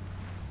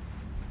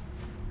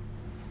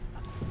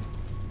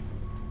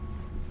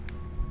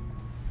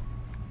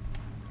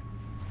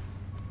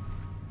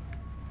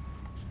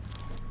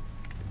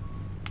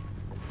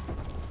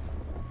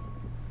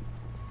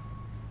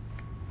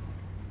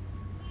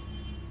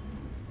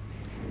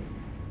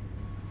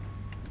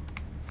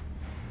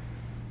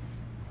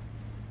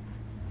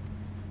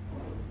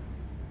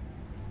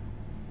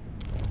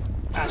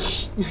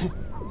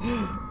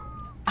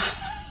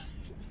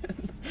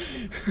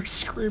 Her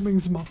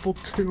screaming's muffled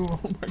too, oh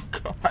my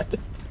god.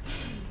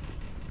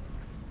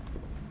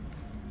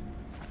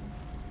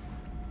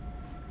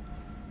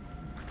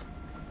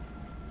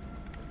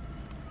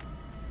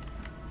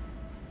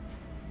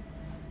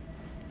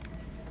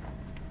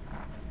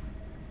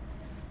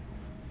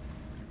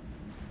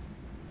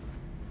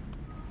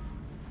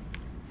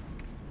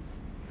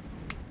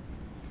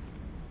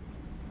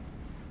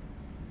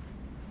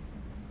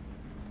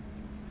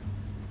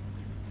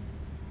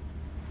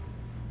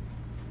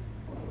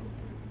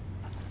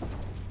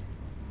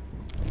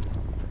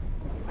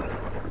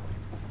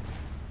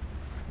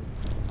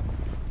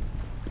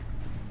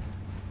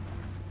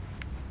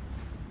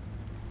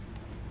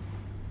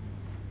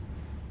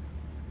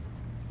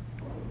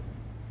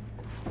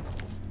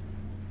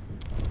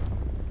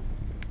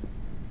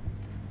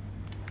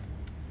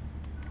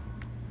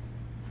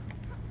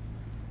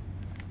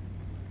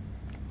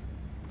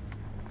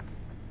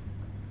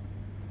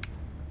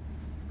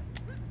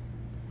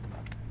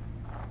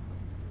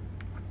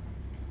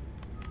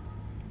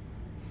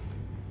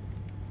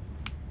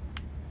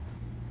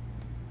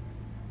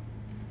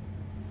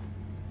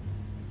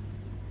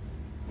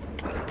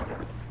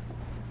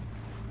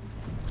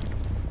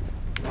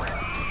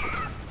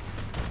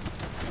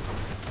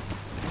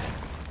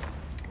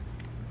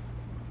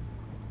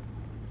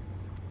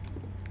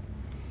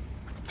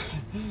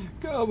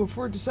 go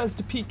before it decides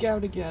to peek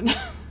out again.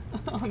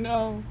 Oh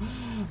no.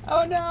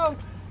 Oh no.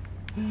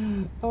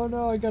 Oh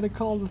no, I gotta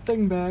call the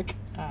thing back.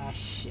 Ah,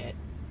 shit.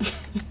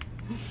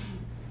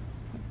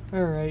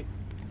 Alright.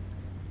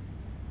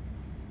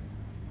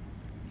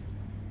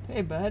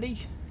 Hey,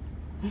 buddy.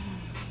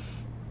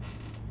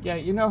 Yeah,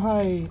 you know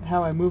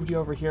how I moved you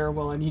over here?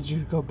 Well, I need you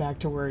to go back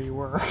to where you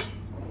were.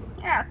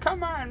 Yeah,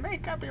 come on,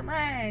 make up your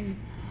mind.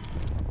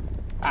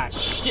 Ah,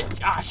 shit.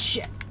 Ah,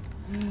 shit.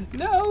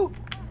 No.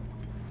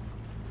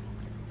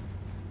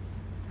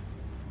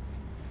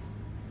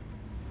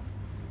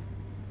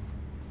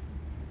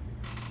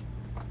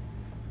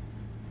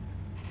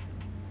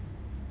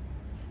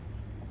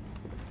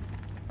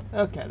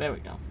 Okay, there we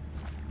go.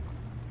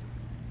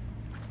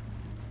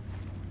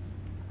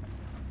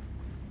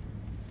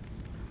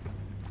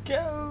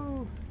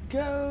 Go!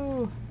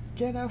 Go!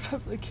 Get out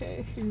of the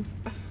cave!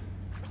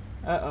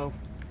 Uh-oh.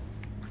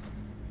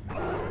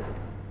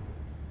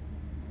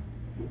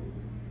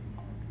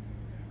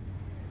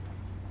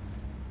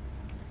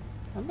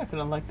 I'm not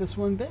gonna like this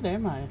one bit,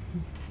 am I?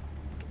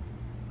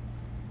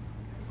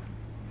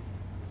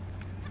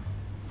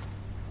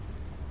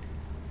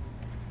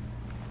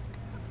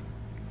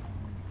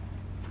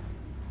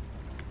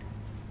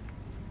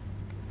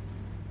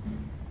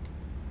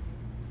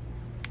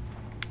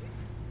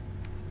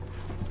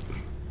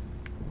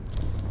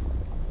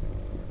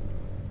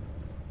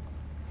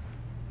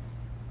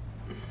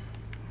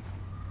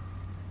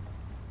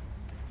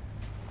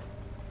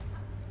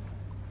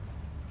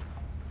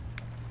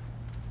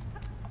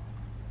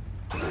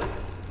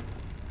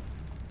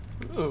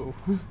 Ooh.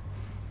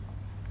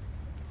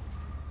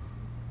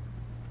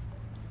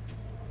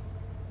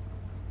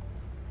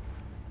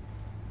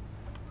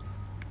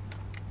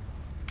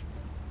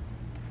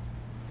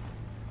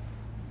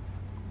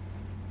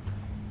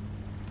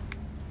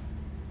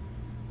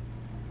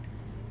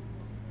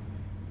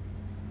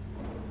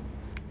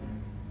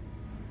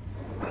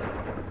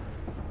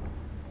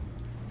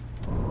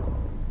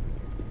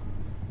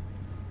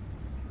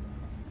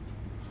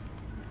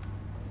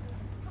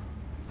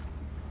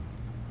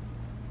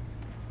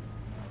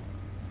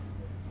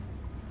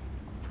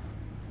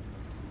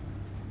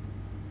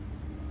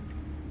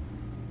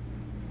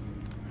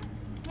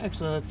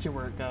 Actually, let's see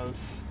where it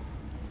goes.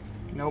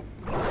 Nope.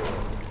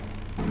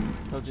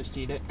 They'll just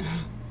eat it.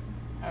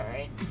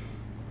 Alright.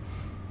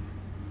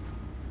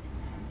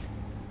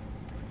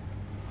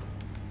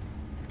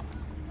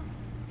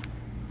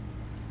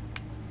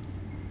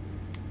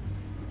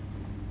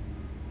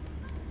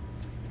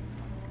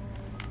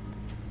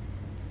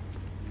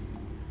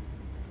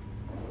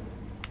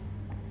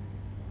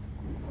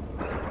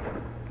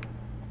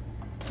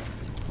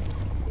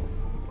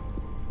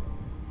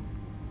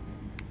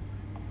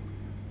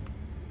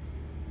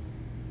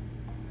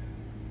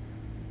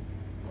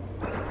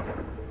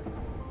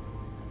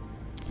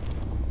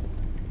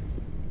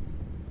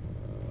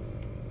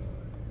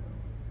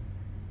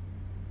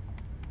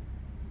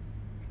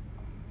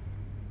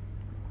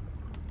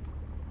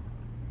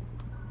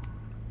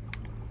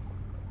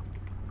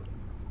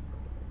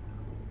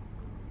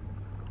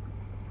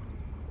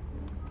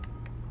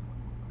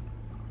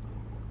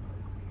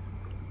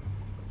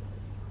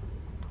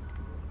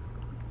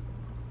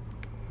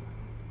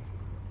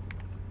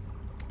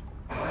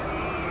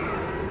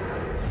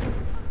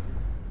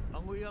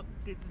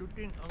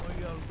 Titluting ang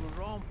ayal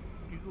gurom,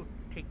 tigut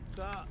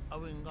keka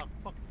awing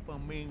ngakpak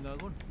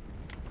pamingagun.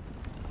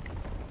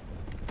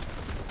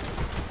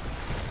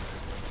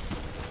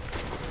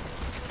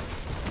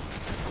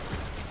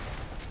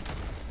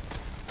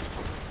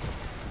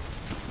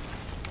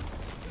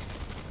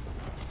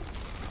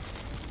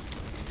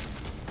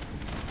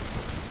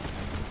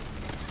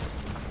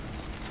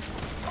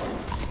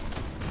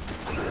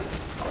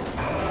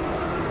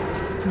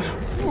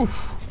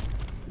 Oof.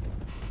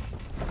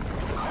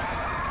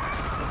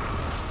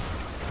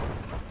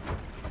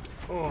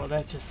 Oh,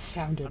 that just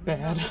sounded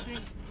bad.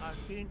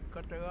 Asin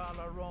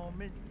katagala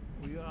romin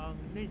uyang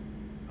nin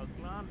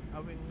aglan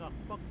awing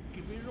ngakpak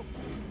kibirok.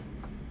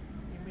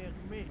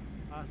 Imegme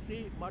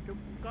asi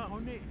matupka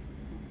honi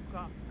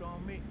ukak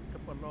domi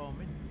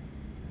kapalomin.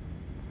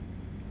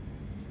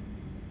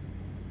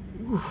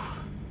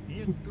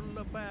 Iyang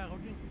tulapa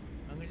hodin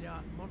ang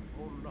ilyat mon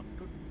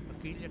olaktut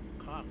akilyak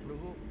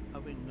kaklugo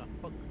awing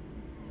ngakpak.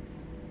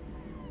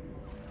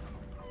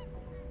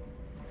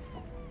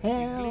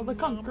 Hail the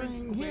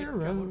conquering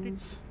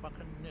heroes.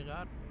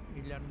 Pakanigat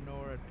ilan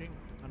norating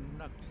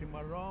anak si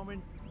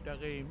Maromin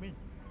darimin.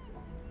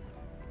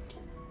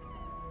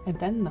 And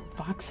then the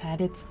fox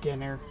had its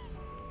dinner.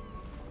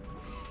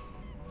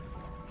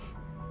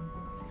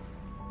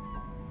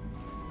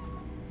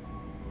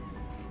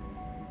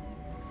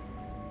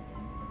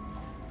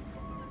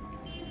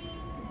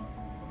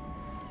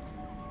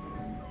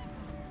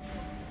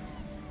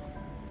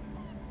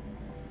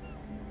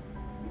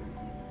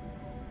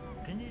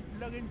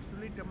 Lagin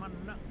sulit naman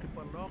na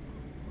kipalok,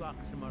 gak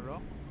si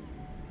Marok.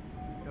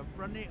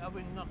 Daprani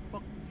awing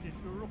ngakpak si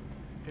Suruk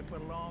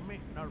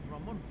kipalomi na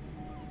Ramon.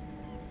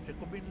 Si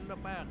Kubin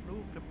Lapak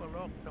lu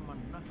kipalok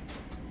naman na.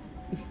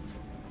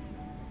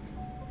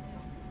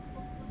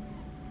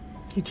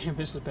 He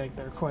damaged the bank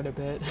there quite a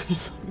bit.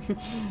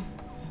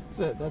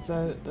 That's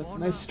a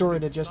nice story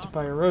to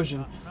justify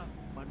erosion.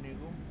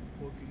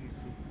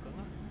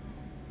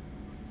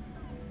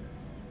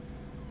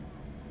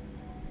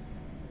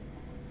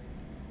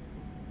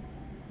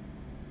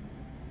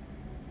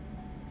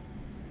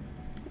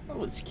 That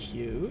was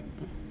cute.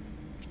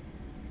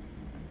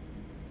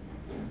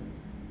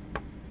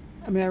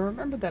 I mean, I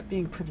remember that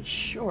being pretty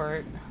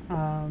short.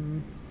 I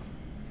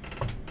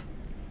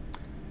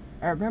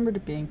remembered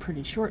it being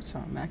pretty short, so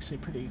I'm actually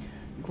pretty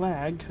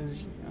glad,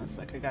 because you know, it's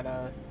like I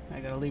gotta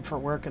leave for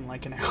work in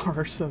like an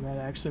hour, so that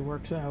actually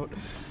works out.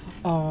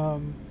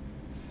 Well,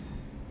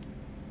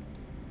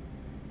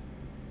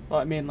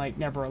 I mean, like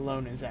Never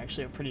Alone is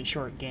actually a pretty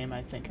short game.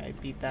 I think I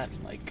beat that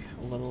in like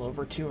a little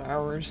over 2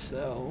 hours.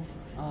 So,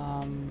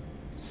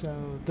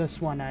 so this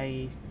one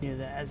I knew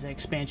that as an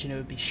expansion it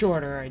would be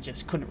shorter. I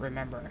just couldn't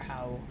remember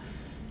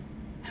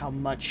how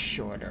much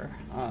shorter.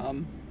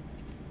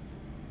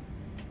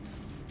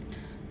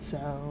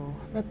 So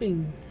that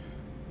being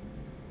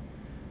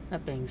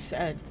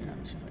said, you know,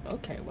 it's just like,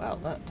 okay, well,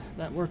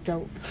 that worked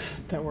out.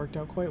 That worked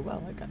out quite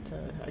well.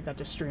 I got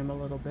to stream a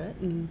little bit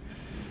and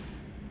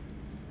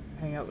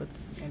hang out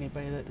with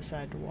anybody that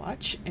decided to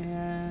watch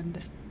and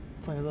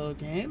play a little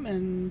game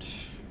and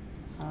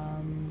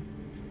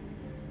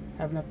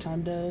have enough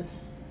time to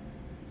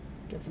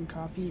get some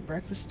coffee, eat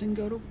breakfast, and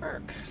go to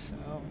work. So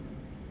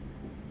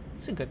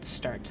it's a good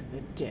start to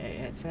the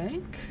day, I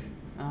think.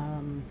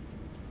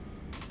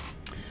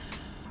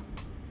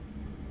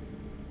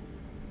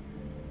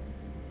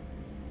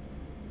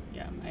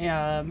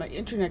 Yeah, my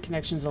internet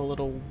connection is a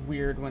little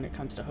weird when it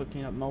comes to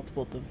hooking up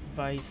multiple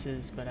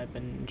devices, but I've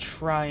been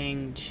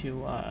trying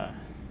to,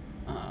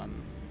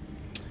 I'm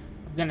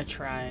gonna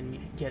try and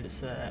get it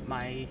so that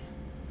my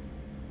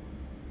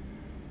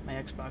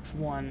Xbox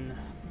One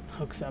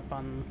hooks up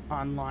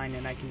online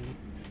and I can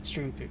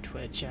stream through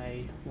Twitch.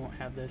 I won't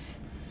have this,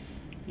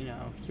 you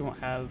know, you won't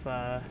have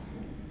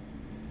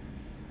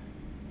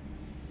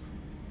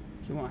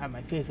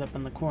my face up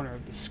in the corner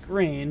of the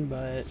screen,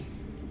 but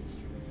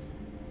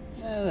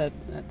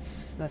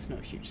that's no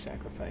huge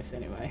sacrifice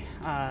anyway.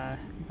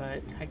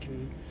 But I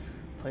can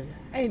play.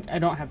 I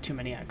don't have too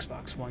many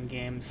Xbox One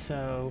games,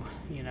 so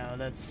you know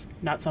that's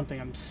not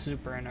something I'm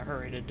super in a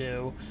hurry to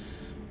do.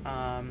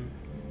 I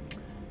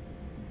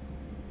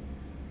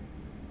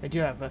do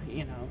have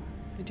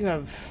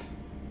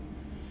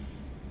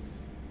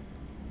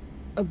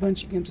a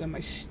bunch of games on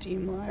my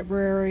Steam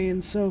library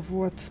and so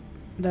forth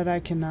that I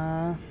can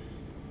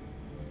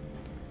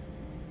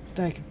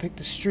pick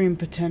to stream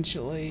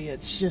potentially.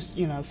 It's just,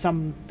 you know,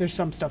 there's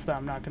some stuff that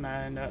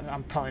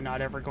I'm probably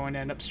not ever going to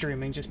end up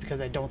streaming just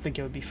because I don't think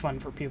it would be fun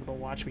for people to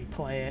watch me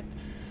play it.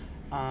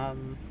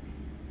 You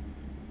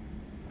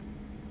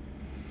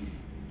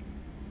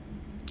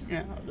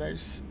know,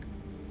 there's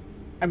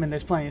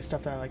plenty of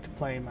stuff that I like to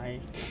play by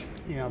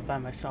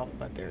myself,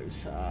 but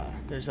there's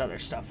other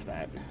stuff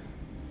that,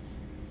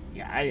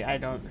 yeah,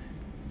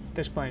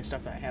 there's plenty of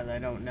stuff that I have that I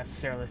don't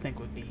necessarily think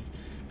would be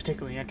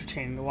particularly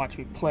entertaining to watch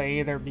me play,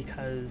 either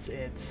because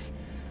it's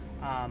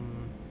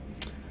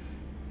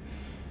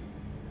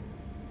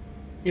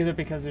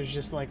there's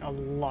just like a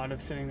lot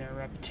of sitting there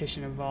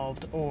repetition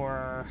involved,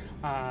 or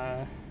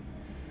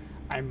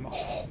I'm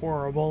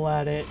horrible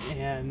at it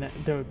and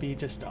there would be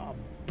just a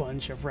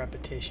bunch of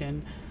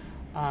repetition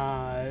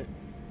by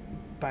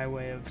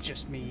way of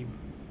just me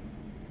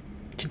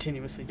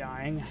continuously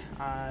dying.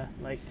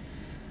 Like,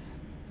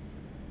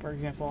 for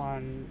example,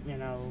 I'm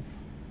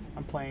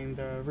playing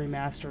the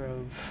remaster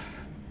of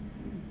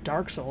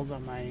Dark Souls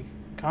on my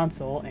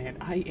console, and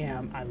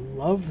I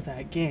love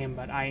that game,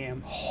 but I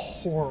am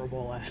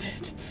horrible at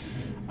it.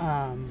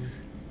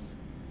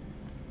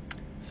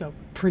 So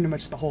pretty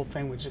much the whole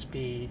thing would just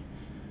be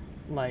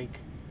like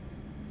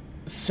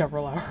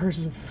several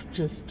hours of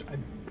just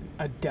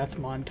a death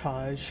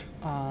montage.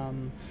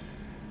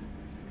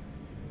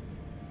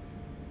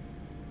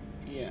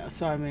 Yeah,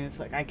 so I mean, it's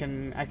like I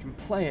can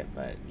play it,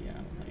 but you know,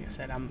 like I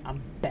said,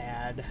 I'm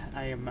bad.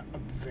 I am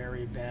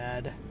very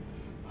bad.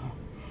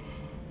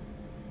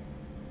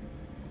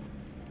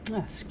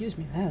 Excuse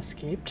me, that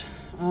escaped.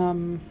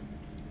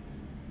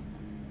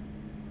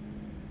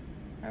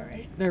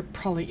 Alright, there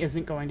probably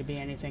isn't going to be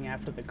anything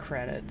after the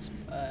credits,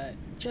 but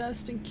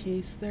just in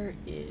case there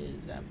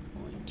is, I'm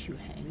going to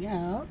hang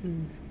out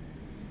and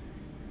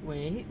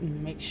wait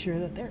and make sure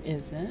that there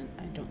isn't.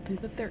 I don't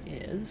think that there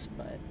is,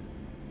 but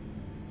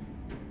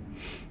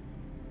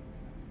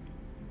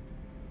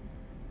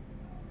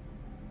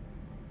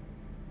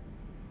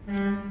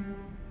yeah,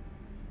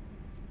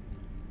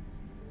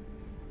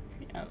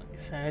 like I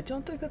said, I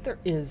don't think that there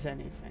is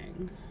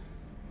anything,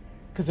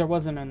 because there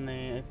wasn't in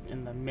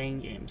the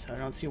main game, so I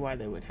don't see why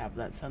they would have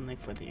that suddenly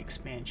for the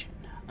expansion.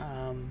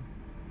 God,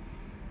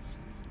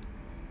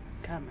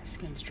 my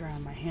skin's dry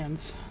on my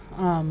hands.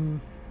 I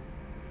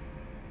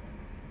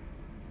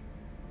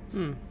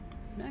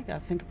gotta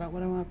think about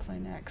what I want to play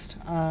next.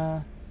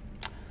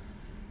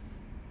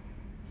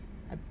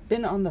 I've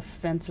been on the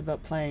fence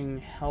about playing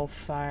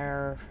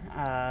Hellfire,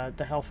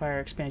 the Hellfire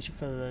expansion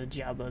for the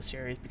Diablo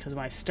series, because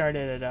when I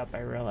started it up,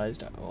 I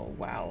realized, oh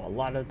wow, a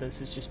lot of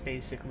this is just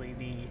basically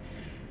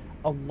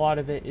a lot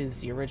of it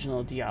is the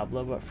original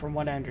Diablo, but from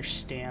what I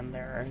understand,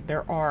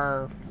 there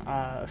are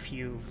a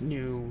few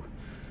new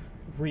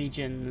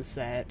regions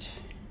that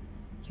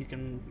you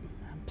can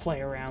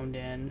play around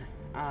in.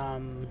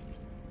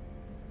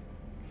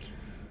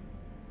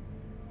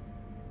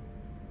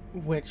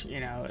 Which, you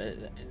know,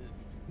 it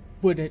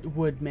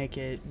would make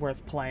it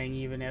worth playing,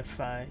 even if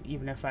I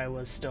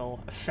was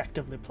still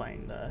effectively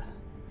playing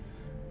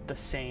the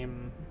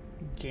same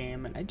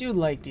game. And I do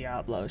like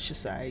Diablo. It's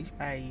just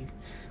I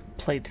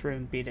played through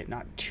and beat it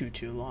not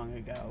too long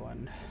ago,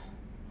 and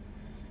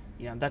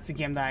you know, that's a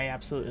game that I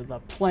absolutely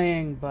love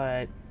playing,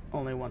 but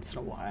only once in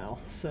a while.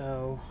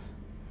 So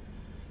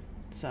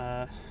it's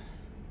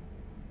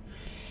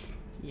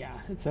yeah,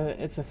 it's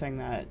a thing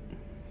that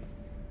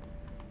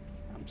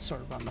I'm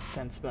sort of on the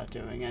fence about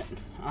doing it.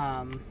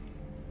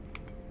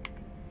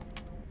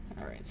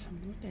 Alright, so I'm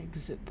going to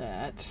exit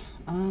that.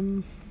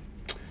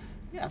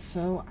 Yeah,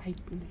 so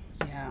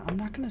I'm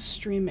not going to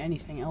stream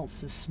anything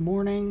else this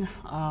morning.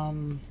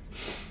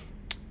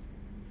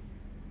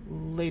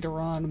 Later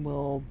on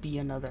will be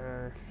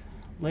another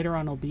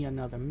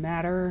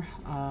matter.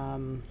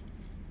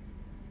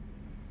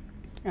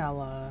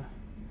 I'll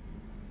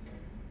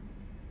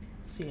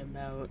see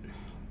about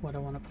what I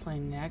want to play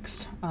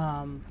next.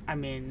 I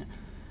mean,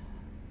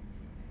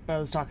 I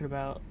was talking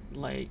about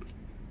like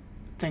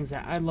things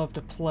that I love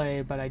to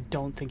play, but I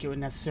don't think it would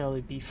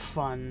necessarily be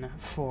fun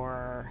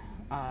for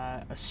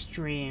a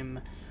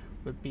stream.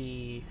 Would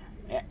be,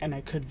 and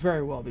I could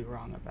very well be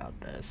wrong about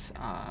this.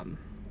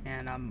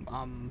 And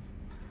I'm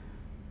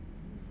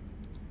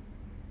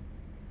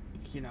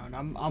you know, and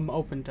I'm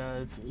open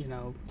to, you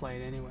know,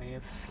 play it anyway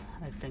if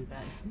I think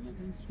that,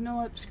 you know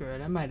what, screw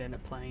it, I might end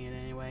up playing it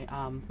anyway.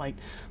 Like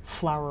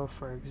Flower,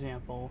 for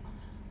example,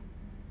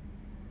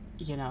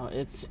 you know,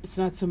 it's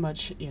not so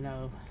much, you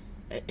know,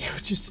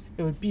 it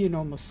would be an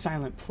almost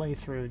silent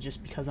playthrough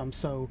just because I'm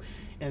so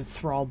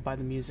enthralled by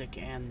the music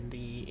and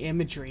the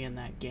imagery in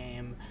that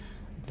game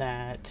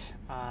that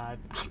I'm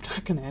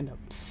not gonna end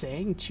up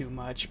saying too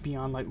much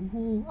beyond like,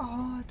 ooh,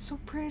 oh, it's so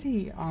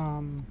pretty.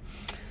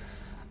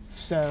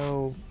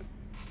 So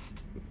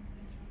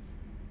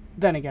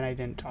then again, I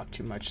didn't talk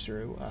too much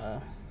through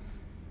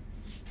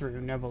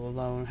Never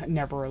Alone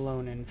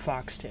and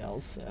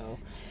Foxtails, so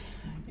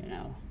you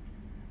know,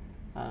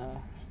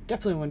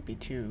 definitely wouldn't be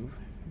too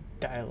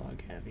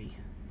dialogue heavy,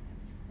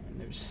 and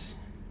there's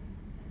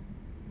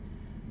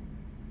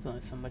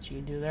only so much you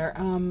can do there.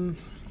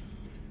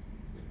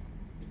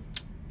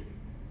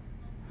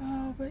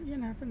 Oh, but you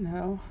never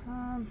know.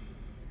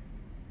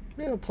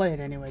 Maybe I'll play it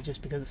anyway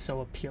just because it's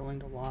so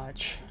appealing to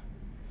watch.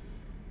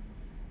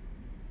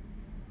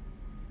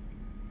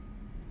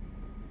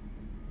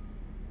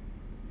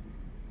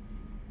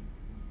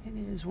 It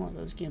is one of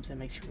those games that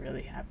makes you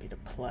really happy to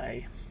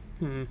play.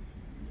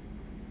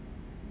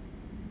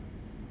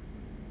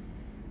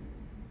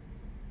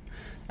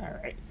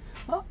 Alright.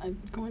 Well,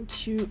 I'm going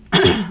to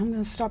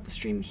stop the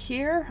stream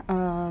here.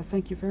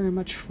 Thank you very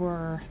much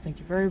for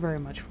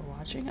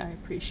watching. I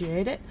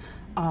appreciate it.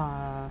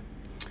 Hopefully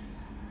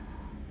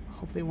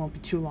it won't be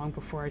too long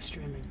before I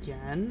stream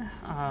again.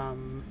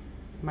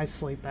 My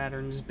sleep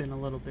pattern has been a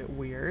little bit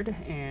weird,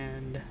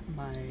 and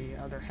my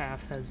other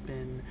half has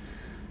been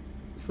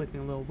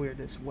sleeping a little weird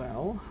as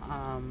well.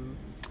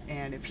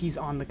 And if he's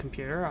on the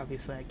computer,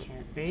 obviously I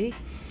can't be.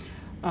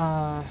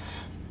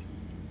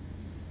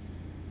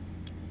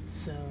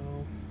 So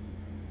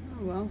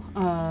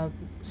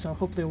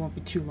hopefully it won't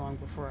be too long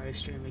before I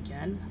stream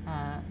again.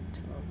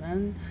 Until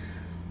then,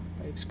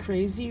 life's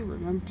crazy.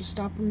 Remember to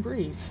stop and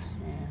breathe.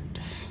 And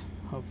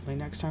hopefully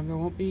next time there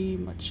won't be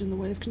much in the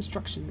way of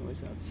construction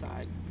noise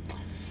outside.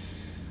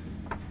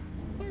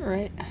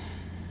 Alright.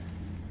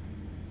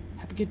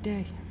 Have a good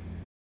day.